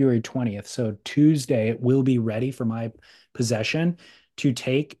February 20th. So Tuesday, it will be ready for my possession to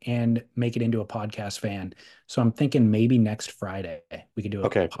take and make it into a podcast van. So I'm thinking maybe next Friday we could do a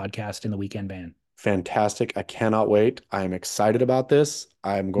Okay, podcast in the weekend van. fantastic. I cannot wait. I'm excited about this.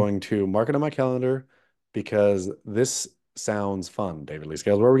 I'm going to mark it on my calendar because this sounds fun, David Lee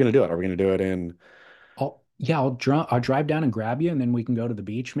Scales. Where are we going to do it? Are we going to do it in? I'll drive down and grab you, and then we can go to the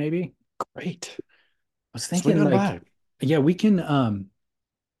beach. Maybe Great. I was Swing thinking on like, by. yeah, we can.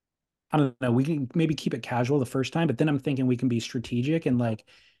 I don't know. We can maybe keep it casual the first time, but then I'm thinking we can be strategic and like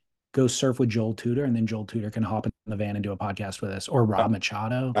go surf with Joel Tudor, and then Joel Tudor can hop in the van and do a podcast with us, or I, Rob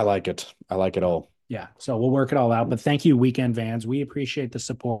Machado. I like it. I like it all. Yeah, so we'll work it all out. But thank you, Weekend Vans. We appreciate the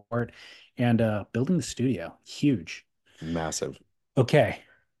support and building the studio. Huge. Massive. Okay,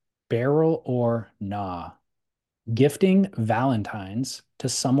 barrel or nah? Gifting Valentines to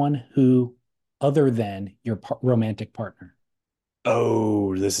someone who other than your romantic partner.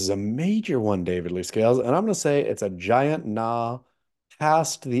 Oh, this is a major one, David Lee Scales. And I'm going to say it's a giant nah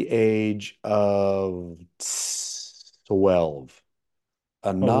past the age of 12. A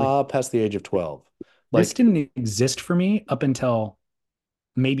Oh, nah past the age of 12. this Like, didn't exist for me up until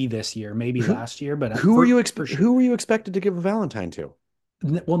maybe this year, maybe Who last year, but who were you for sure. who were you expected to give a Valentine to?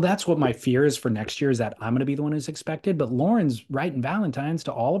 Well, that's what my fear is for next year is that I'm going to be the one who's expected. But Lauren's writing Valentine's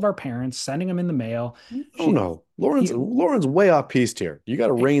to all of our parents, sending them in the mail. Oh She, no. Lauren's he, Lauren's way off piste here. You got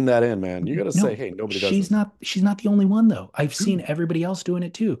to eh, rein that in, man. You got to say, no, hey, nobody does this. she's not the only one though. I've seen Who? everybody else doing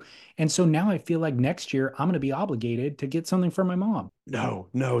it too. And so now I feel like next year I'm going to be obligated to get something for my mom. No,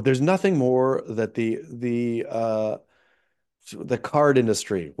 no, there's nothing more that the card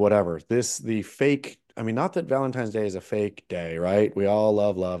industry, whatever. The fake, I mean, not that Valentine's Day is a fake day, right? We all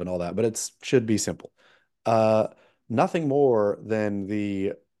love and all that, but it should be simple. Uh, Nothing more than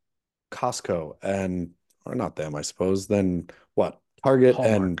the Costco and or not them, I suppose, then what? Target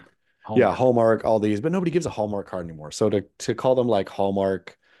and Hallmark. yeah, Hallmark. Hallmark, all these, but nobody gives a Hallmark card anymore. So to call them like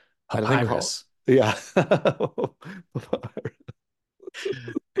Hallmark, I think Papyrus. yeah.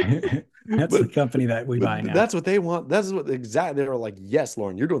 That's the But company that we buy now. that's what they want. That's what exactly they're like. Yes,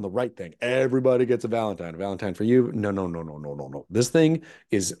 Lauren, you're doing the right thing. Everybody gets a Valentine. A Valentine for you. No, no, no, no, no, no, no. This thing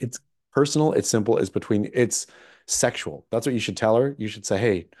is it's personal. It's simple. It's sexual. That's what you should tell her. You should say,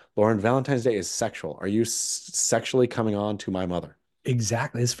 "Hey, Lauren, Valentine's Day is sexual. Are you sexually coming on to my mother?"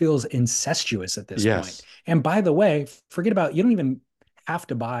 Exactly. This feels incestuous at this point. Yes. And by the way, forget about you don't even have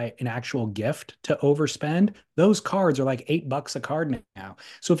to buy an actual gift to overspend. Those cards are like $8 a card now.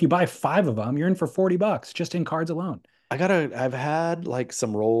 So if you buy five of them, you're in for $40 just in cards alone. I've had like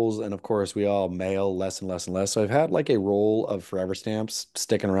some rolls, and of course, we all mail less and less and less. So I've had like a roll of Forever stamps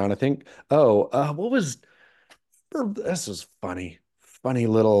sticking around. I think, what was this was funny. Funny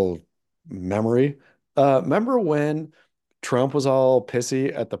little memory. Remember when Trump was all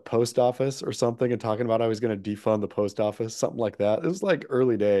pissy at the post office or something and talking about how he's going to defund the post office, something like that. It was like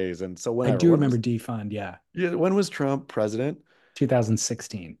early days. And so I whenever, do remember defund, yeah, yeah, when was Trump president?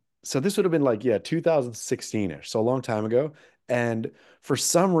 2016. So this would have been like, yeah, 2016-ish, so a long time ago. And for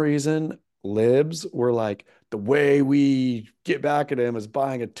some reason, libs were like, the way we get back at him is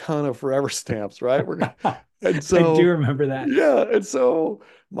buying a ton of Forever stamps, right? And I do so, remember that. yeah, and so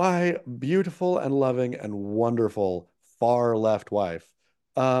my beautiful and loving and wonderful far left wife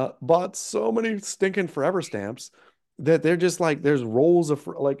bought so many stinking Forever stamps that they're just like, there's rolls of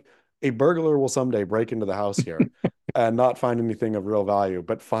like a burglar will someday break into the house here and not find anything of real value,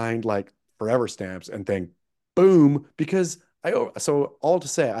 but find like Forever stamps and think, boom, because so all to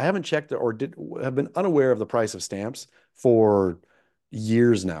say, I haven't checked or did have been unaware of the price of stamps for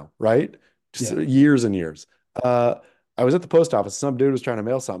years now, right? Just Yeah. years and years. Uh, I was at the post office. Some dude was trying to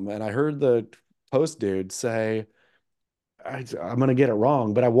mail something, and I heard the post dude say, I'm gonna get it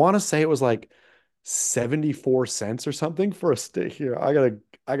wrong, but I want to say it was like 74 cents or something for a stick here. I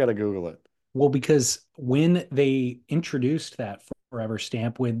gotta Google it. Well, because when they introduced that Forever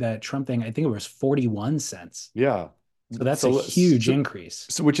stamp with that Trump thing, I think it was 41 cents. Yeah. So that's a So, huge so, increase.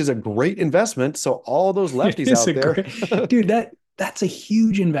 so which is a great investment. So all those It lefties is out a there, great, dude, that's a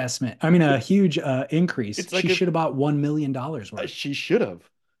huge investment. I mean, a huge increase. it's like She if should have bought $1 million worth. she should have.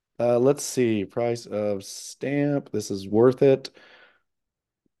 Let's see. Price of stamp. This is worth it.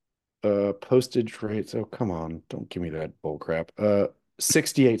 Postage rates. Oh, come on. Don't give me that bull crap.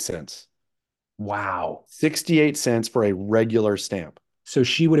 68 cents. Wow. 68 cents for a regular stamp. So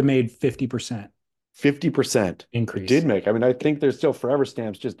she would have made 50% 50%. It did increase. make. I mean, I think there's still Forever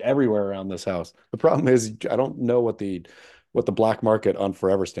stamps just everywhere around this house. The problem is I don't know what the black market on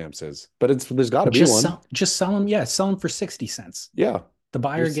Forever stamps is, but there's got to be one. Just sell them. Yeah, sell them for 60 cents. Yeah. The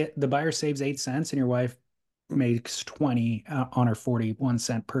buyer saves 8 cents and your wife makes 20 on her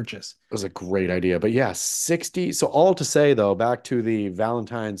 41-cent purchase. It was a great idea. But yeah, 60. So all to say though, back to the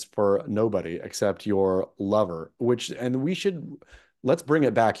Valentine's for nobody except your lover, and let's bring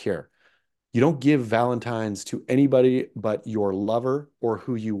it back here. You don't give Valentine's to anybody but your lover or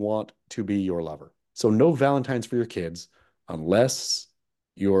who you want to be your lover. So no Valentine's for your kids unless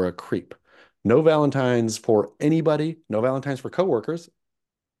you're a creep. No Valentine's for anybody, no Valentine's for coworkers,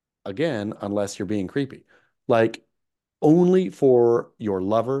 again, unless you're being creepy. Like only for your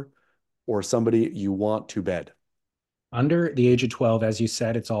lover or somebody you want to bed. Under the age of 12, as you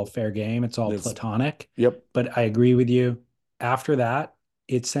said, it's all fair game. It's all It's, platonic. yep. But I agree with you. After that,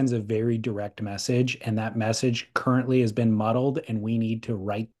 it sends a very direct message. And that message currently has been muddled. And we need to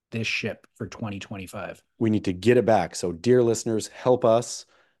right this ship for 2025. We need to get it back. So, dear listeners, help us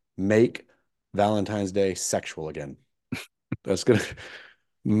make Valentine's Day sexual again. That's gonna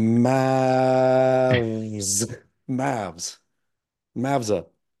Mavs. Mavs.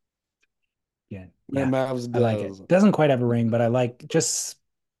 Yeah. Yeah, Yeah. Mavs I like it. does. Doesn't quite have a ring, but I like just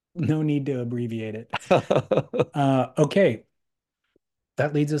no need to abbreviate it. Okay.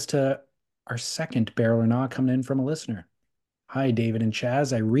 That leads us to our second barrel or not coming in from a listener. Hi, David and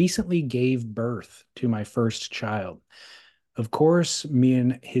Chaz. I recently gave birth to my first child. Of course, me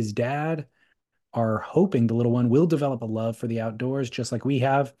and his dad are hoping the little one will develop a love for the outdoors, just like we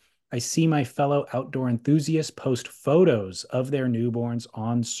have. I see my fellow outdoor enthusiasts post photos of their newborns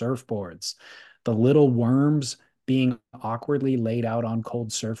on surfboards. The little worms being awkwardly laid out on cold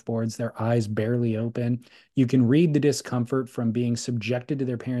surfboards, their eyes barely open. You can read the discomfort from being subjected to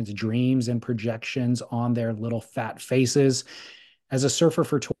their parents' dreams and projections on their little fat faces. As a surfer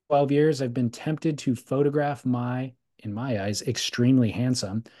for 12 years, I've been tempted to photograph my, in my eyes, extremely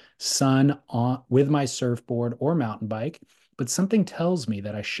handsome son with my surfboard or mountain bike, but something tells me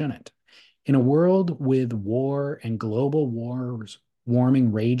that I shouldn't. In a world with war and global wars,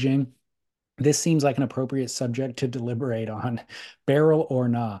 warming raging, this seems like an appropriate subject to deliberate on. Barrel or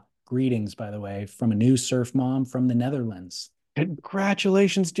nah. Greetings, by the way, from a new surf mom from the Netherlands.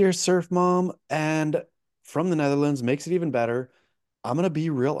 Congratulations, dear surf mom. And from the Netherlands makes it even better. I'm gonna be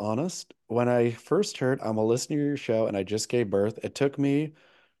real honest. When I first heard I'm a listener to your show and I just gave birth, it took me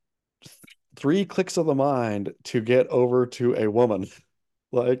 3 clicks of the mind to get over to a woman.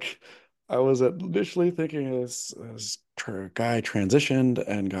 Like I was initially thinking this guy transitioned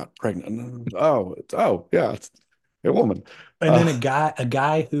and got pregnant. Oh yeah, it's a woman. And then Uh, a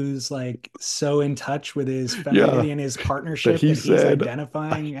guy who's like so in touch with his yeah, femininity and his that partnership he that he's said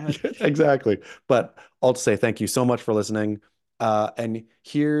identifying as. exactly. But I'll just say thank you so much for listening. And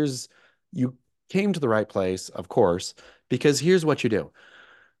here's you came to the right place, of course, because here's what you do.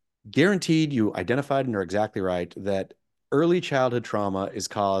 Guaranteed, you identified and are exactly right that early childhood trauma is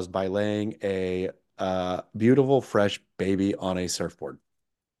caused by laying a beautiful, fresh baby on a surfboard.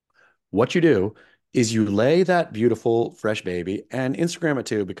 What you do is you lay that beautiful, fresh baby and Instagram it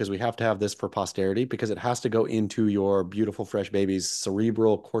too, because we have to have this for posterity, because it has to go into your beautiful, fresh baby's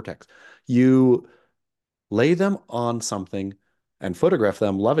cerebral cortex. You lay them on something and photograph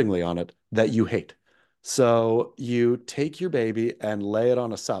them lovingly on it that you hate. So you take your baby and lay it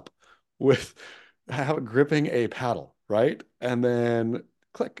on a sup with gripping a paddle, right? And then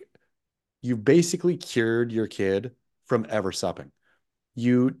click. You basically cured your kid from ever supping.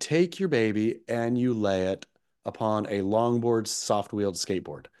 You take your baby and you lay it upon a longboard, soft-wheeled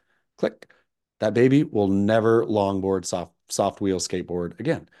skateboard. Click. That baby will never longboard, soft wheel skateboard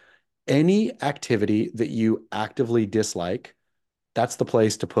again. Any activity that you actively dislike, that's the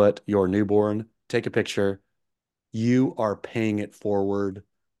place to put your newborn. Take a picture. You are paying it forward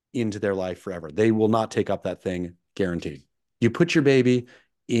into their life forever. They will not take up that thing, guaranteed. You put your baby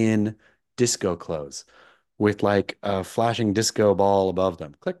in disco clothes with like a flashing disco ball above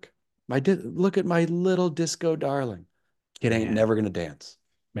them. Click. Look at my little disco darling. Kid ain't Man, never gonna dance.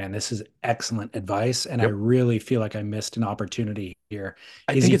 man, this is excellent advice, and I Yep. really feel like I missed an opportunity here.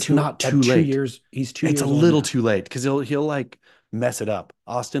 I Is think he it's two not too at two late. years? He's two It's a years old little now. too late because he'll like mess it up.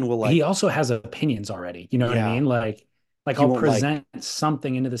 Austin will He like, also has opinions already. You know what I yeah, mean? Like he I'll won't like, present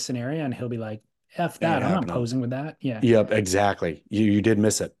something into the scenario, and he'll be like, "F ain't that! I'm not happening. posing with that." Yeah. Yep, exactly. You did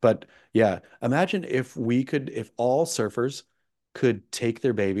miss it. But yeah, imagine if all surfers could take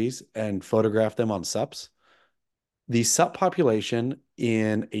their babies and photograph them on SUPs, the SUP population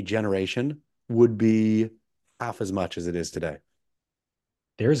in a generation would be half as much as it is today.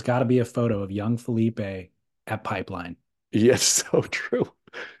 There's got to be a photo of young Felipe at Pipeline. Yes, so true.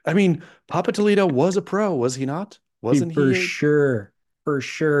 I mean, Papa Toledo was a pro, was he not? He Wasn't he? for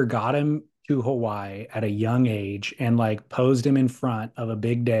sure got him to Hawaii at a young age and like posed him in front of a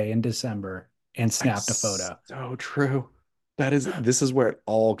big day in December and snapped a That's photo. so true. This is where it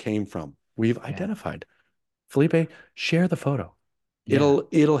all came from. We've Yeah. identified. Felipe, share the photo. Yeah.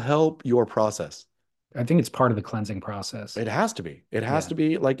 It'll help your process. I think it's part of the cleansing process. It has to be. It has Yeah. to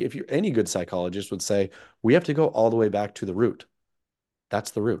be like if you any good psychologist would say, we have to go all the way back to the root.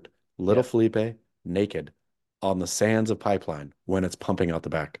 That's the root. Little Yeah. Felipe naked on the sands of Pipeline when it's pumping out the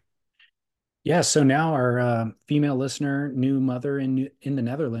back. Yeah. So now our female listener, new mother in the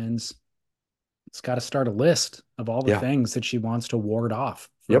Netherlands, it's got to start a list of all the Yeah. things that she wants to ward off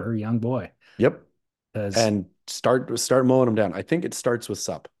for Yep. her young boy. Yep. Because And start mowing them down. I think it starts with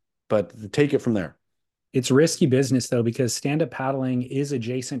sup, but take it from there. it's risky business though, because stand-up paddling is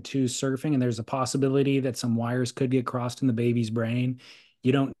adjacent to surfing, and there's a possibility that some wires could get crossed in the baby's brain.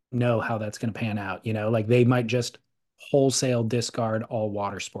 You don't know how that's going to pan out. Like they might just wholesale discard all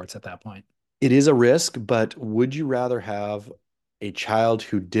water sports at that point. It is a risk, but would you rather have a child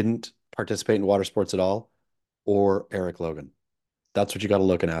who didn't participate in water sports at all or Eric Logan? That's what you got to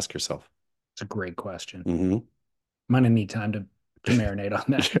look and ask yourself. It's a great question. Hmm. I'm gonna need time to marinate on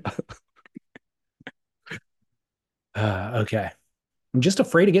that. Okay. I'm just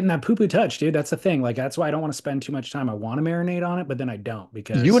afraid of getting that poo poo touch, dude. That's the thing. Like, that's why I don't want to spend too much time. I want to marinate on it, but then I don't You and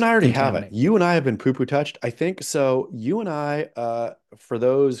because I already have it. contaminate. You and I have been poo-poo touched. I think so. You and I, for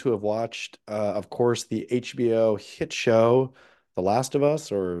those who have watched, of course, the HBO hit show, The Last of Us,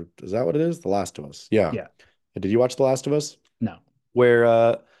 or is that what it is? The Last of Us. Yeah. Yeah. Did you watch The Last of Us? No.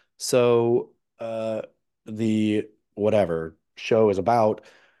 Where so the whatever show is about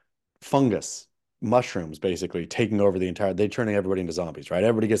fungus, mushrooms basically taking over the entire, they turning everybody into zombies, right?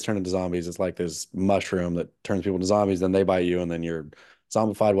 Everybody gets turned into zombies. It's like this mushroom that turns people into zombies, then they bite you and then you're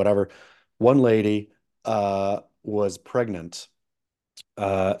zombified, whatever. One lady was pregnant,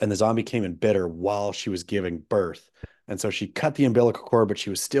 and the zombie came and bit her while she was giving birth. And so she cut the umbilical cord, but she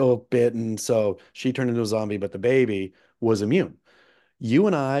was still bitten. So she turned into a zombie, but the baby was immune. You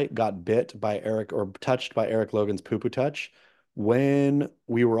and I got bit by Eric or touched by Eric Logan's poo poo touch when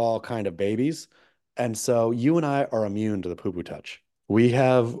we were all kind of babies. And so you and I are immune to the poo poo touch.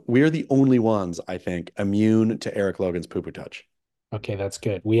 We're the only ones, I think, immune to Eric Logan's poo poo touch. Okay, that's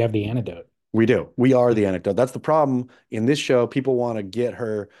good. We have the antidote. We do. We are the anecdote. That's the problem in this show. People want to get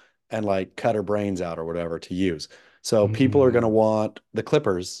her and like cut her brains out or whatever to use. So people are going to Mm. want the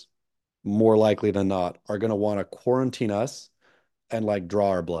Clippers, more likely than not, are going to want to quarantine us and like draw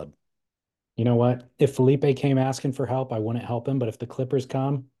our blood. You know what? If Felipe came asking for help, I wouldn't help him. But if the Clippers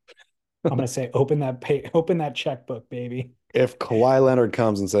come, I'm gonna say, open that checkbook, baby. If Kawhi Leonard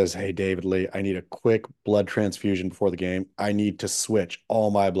comes and says, "Hey, David Lee, I need a quick blood transfusion before the game. I need to switch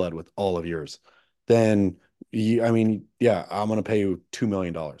all my blood with all of yours," then I mean, yeah, I'm gonna pay you $2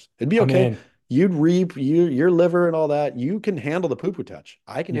 million. It'd be I'm okay. in. You'd reap your liver and all that. You can handle the poo poo touch.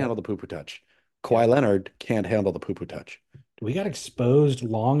 I can handle Yep. the poo poo touch. Kawhi Yep. Leonard can't handle the poo poo touch. We got exposed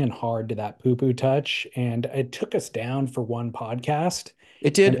long and hard to that poo poo touch, and it took us down for one podcast.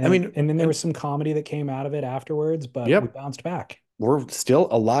 It And did. I then mean, and then there and was some comedy that came out of it afterwards, but we yep, bounced back. we're still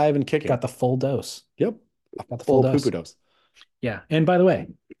alive and kicking. Got the full dose. Yep, a Got the full full poo poo dose. dose. Yeah. And by the way,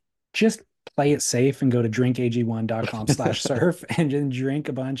 just play it safe and go to drinkag1.com/surf and then drink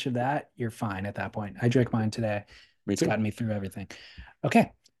a bunch of that. You're fine at that point. I drank mine today. Me It's too. gotten me through everything.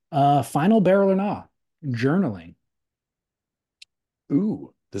 Okay. Final barrel or not? Journaling.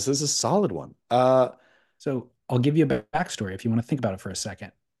 Ooh, this is a solid one. So I'll give you a backstory if you want to think about it for a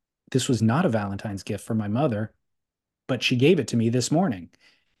second. This was not a Valentine's gift from my mother, but she gave it to me this morning.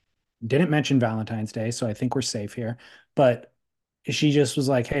 Didn't mention Valentine's Day, so I think we're safe here. But she just was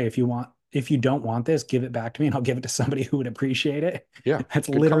like, "Hey, if you don't want this, give it back to me and I'll give it to somebody who would appreciate it." Yeah, That's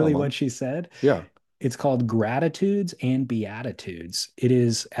good call, literally Mom. what she said. Yeah. It's called Gratitudes and Beatitudes. It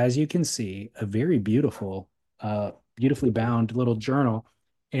is, as you can see, a very beautifully bound little journal.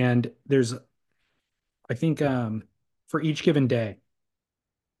 And there's, I think, for each given day,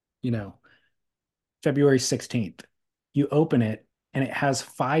 you know, February 16th, you open it and it has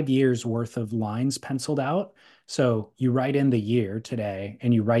 5 years worth of lines penciled out. So you write in the year today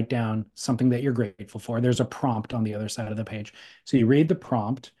and you write down something that you're grateful for. There's a prompt on the other side of the page. So you read the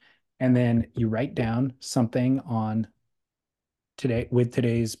prompt and then you write down something on today with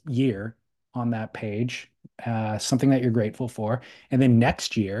today's year on that page, something that you're grateful for. And then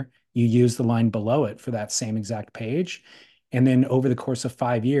next year, you use the line below it for that same exact page. And then over the course of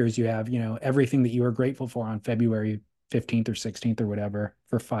 5 years, you have, everything that you were grateful for on February 15th or 16th or whatever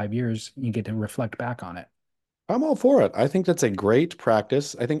for 5 years. You get to reflect back on it. I'm all for it. I think that's a great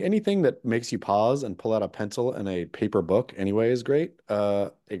practice. I think anything that makes you pause and pull out a pencil and a paper book anyway is great.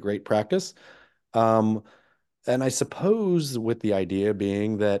 A great practice. Um, and I suppose with the idea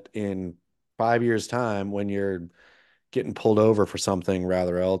being that in 5 years' time, when you're getting pulled over for something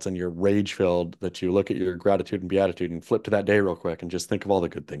rather else and you're rage filled, that you look at your gratitude and beatitude and flip to that day real quick and just think of all the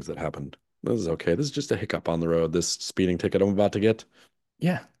good things that happened. This is okay. This is just a hiccup on the road. This speeding ticket I'm about to get.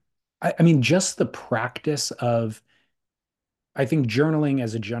 Yeah. I mean, just the practice of, I think journaling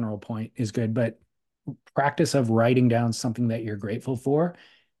as a general point is good, but practice of writing down something that you're grateful for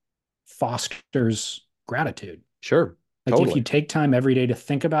fosters gratitude. Sure. Like if you Totally. take time every day to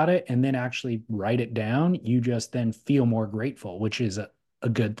think about it and then actually write it down, you just then feel more grateful, which is a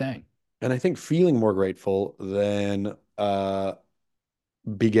good thing. And I think feeling more grateful than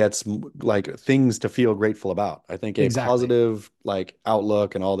begets like things to feel grateful about. I think a Exactly. positive like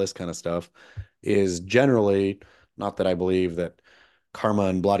outlook and all this kind of stuff is generally, not that I believe that karma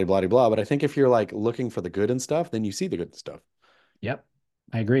and blah blah blah blah, but I think if you're like looking for the good and stuff, then you see the good stuff. Yep.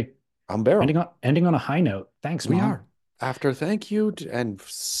 I agree. I'm Ending Beryl. on ending on a high note. Thanks, We Mom. are. After thank you and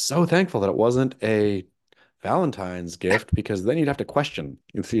so thankful that it wasn't a Valentine's gift because then you'd have to question.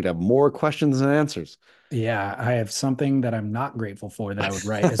 You'd have more questions than answers. Yeah, I have something that I'm not grateful for that I would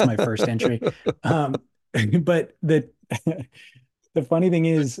write as my first entry. Um, but The funny thing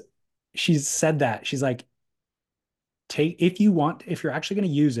is, she's said that. She's like, if you want, if you're actually going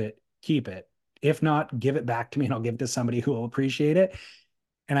to use it, keep it. If not, give it back to me and I'll give it to somebody who will appreciate it.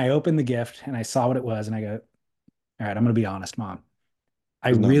 And I opened the gift and I saw what it was and I go, all right, I'm going to be honest, Mom. I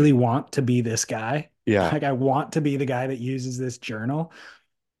It's not me. really want to be this guy. Yeah. Like, I want to be the guy that uses this journal.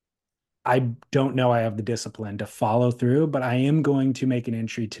 I don't know I have the discipline to follow through, but I am going to make an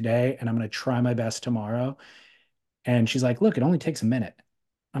entry today and I'm going to try my best tomorrow. And she's like, look, it only takes a minute.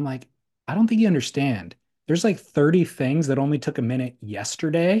 I'm like, I don't think you understand. There's like 30 things that only took a minute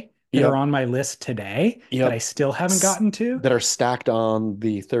yesterday that Yep. are on my list today that I Yep. still haven't gotten to. That are stacked on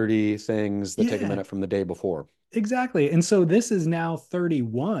the 30 things that take a Yeah, minute from the day before. exactly. And so this is now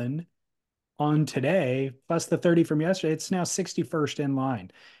 31 on today, plus the 30 from yesterday. It's now 61st in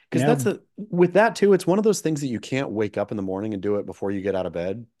line. Because with that too, it's one of those things that you can't wake up in the morning and do it before you get out of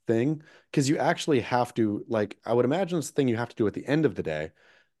bed thing. Because you actually have to, like, I would imagine it's a thing you have to do at the end of the day.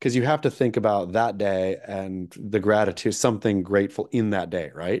 Because you have to think about that day and the gratitude, something grateful in that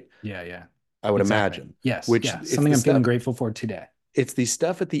day, right? Yeah, yeah. I would Exactly. imagine. Yes. Which Yeah. it's Something the I'm feeling stuff, grateful for today. it's the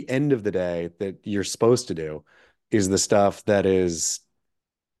stuff at the end of the day that you're supposed to do is the stuff that is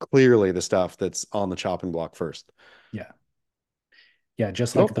clearly the stuff that's on the chopping block first. Yeah. Yeah.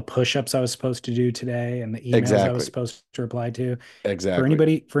 Just like Cool. the push-ups I was supposed to do today and the emails I was Exactly. supposed to reply to. Exactly.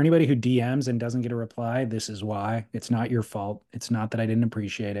 For anybody who DMs and doesn't get a reply, this is why. It's not your fault. It's not that I didn't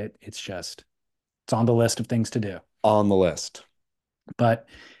appreciate it. It's just it's on the list of things to do. On the list. But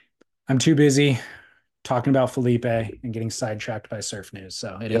I'm too busy talking about Felipe and getting sidetracked by surf news.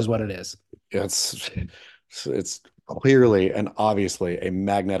 So it is Yep. what it is. It's clearly and obviously a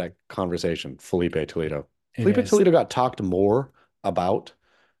magnetic conversation, Felipe Toledo. It Felipe is. Toledo got talked more about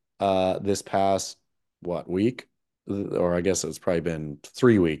this past week, or I guess it's probably been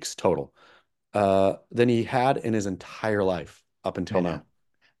 3 weeks total, than he had in his entire life up until now.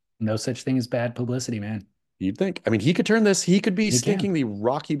 No such thing as bad publicity, man. You'd think. I mean, he could turn this. He could be He can. stinking the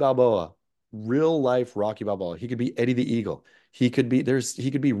Rocky Balboa, real life Rocky Balboa. He could be Eddie the Eagle. He could be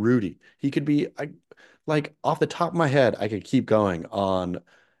He could be Rudy. He could be like off the top of my head. I could keep going on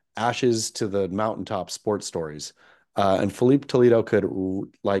Ashes to the Mountaintop sports stories. And Felipe Toledo could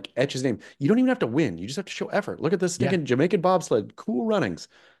like etch his name. You don't even have to win. You just have to show effort. Look at this stinking Jamaican bobsled, cool runnings.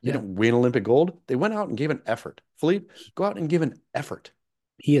 They didn't win Olympic gold. They went out and gave an effort. Felipe, go out and give an effort.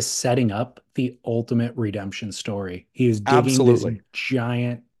 He is setting up the ultimate redemption story. He is digging Absolutely. this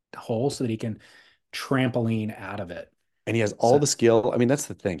giant hole so that he can trampoline out of it. And he has all the skill. I mean, that's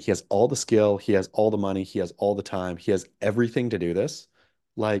the thing. He has all the skill. He has all the money. He has all the time. He has everything to do this.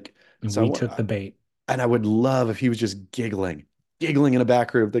 Like, and so we took the bait. And I would love if he was just giggling in a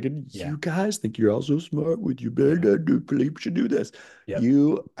back room, thinking, you guys think you're all so smart with you. Better do. Felipe should do this.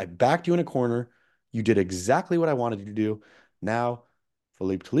 I backed you in a corner. You did exactly what I wanted you to do. Now,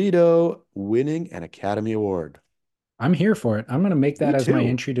 Felipe Toledo winning an Academy Award. I'm here for it. I'm going to make that as my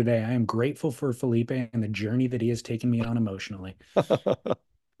entry today. I am grateful for Felipe and the journey that he has taken me on emotionally. Perfect.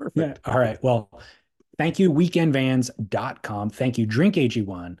 Yeah. All right. Well, thank you, weekendvans.com. Thank you,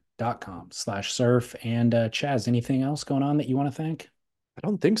 drinkag1.com/surf. And Chaz, anything else going on that you want to thank? I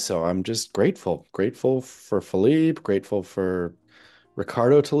don't think so. I'm just grateful. Grateful for Felipe, grateful for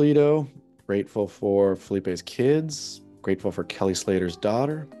Ricardo Toledo, grateful for Felipe's kids, grateful for Kelly Slater's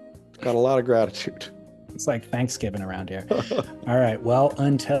daughter. Got a lot of gratitude. It's like Thanksgiving around here. All right. Well,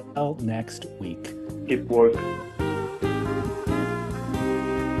 until next week. Keep working.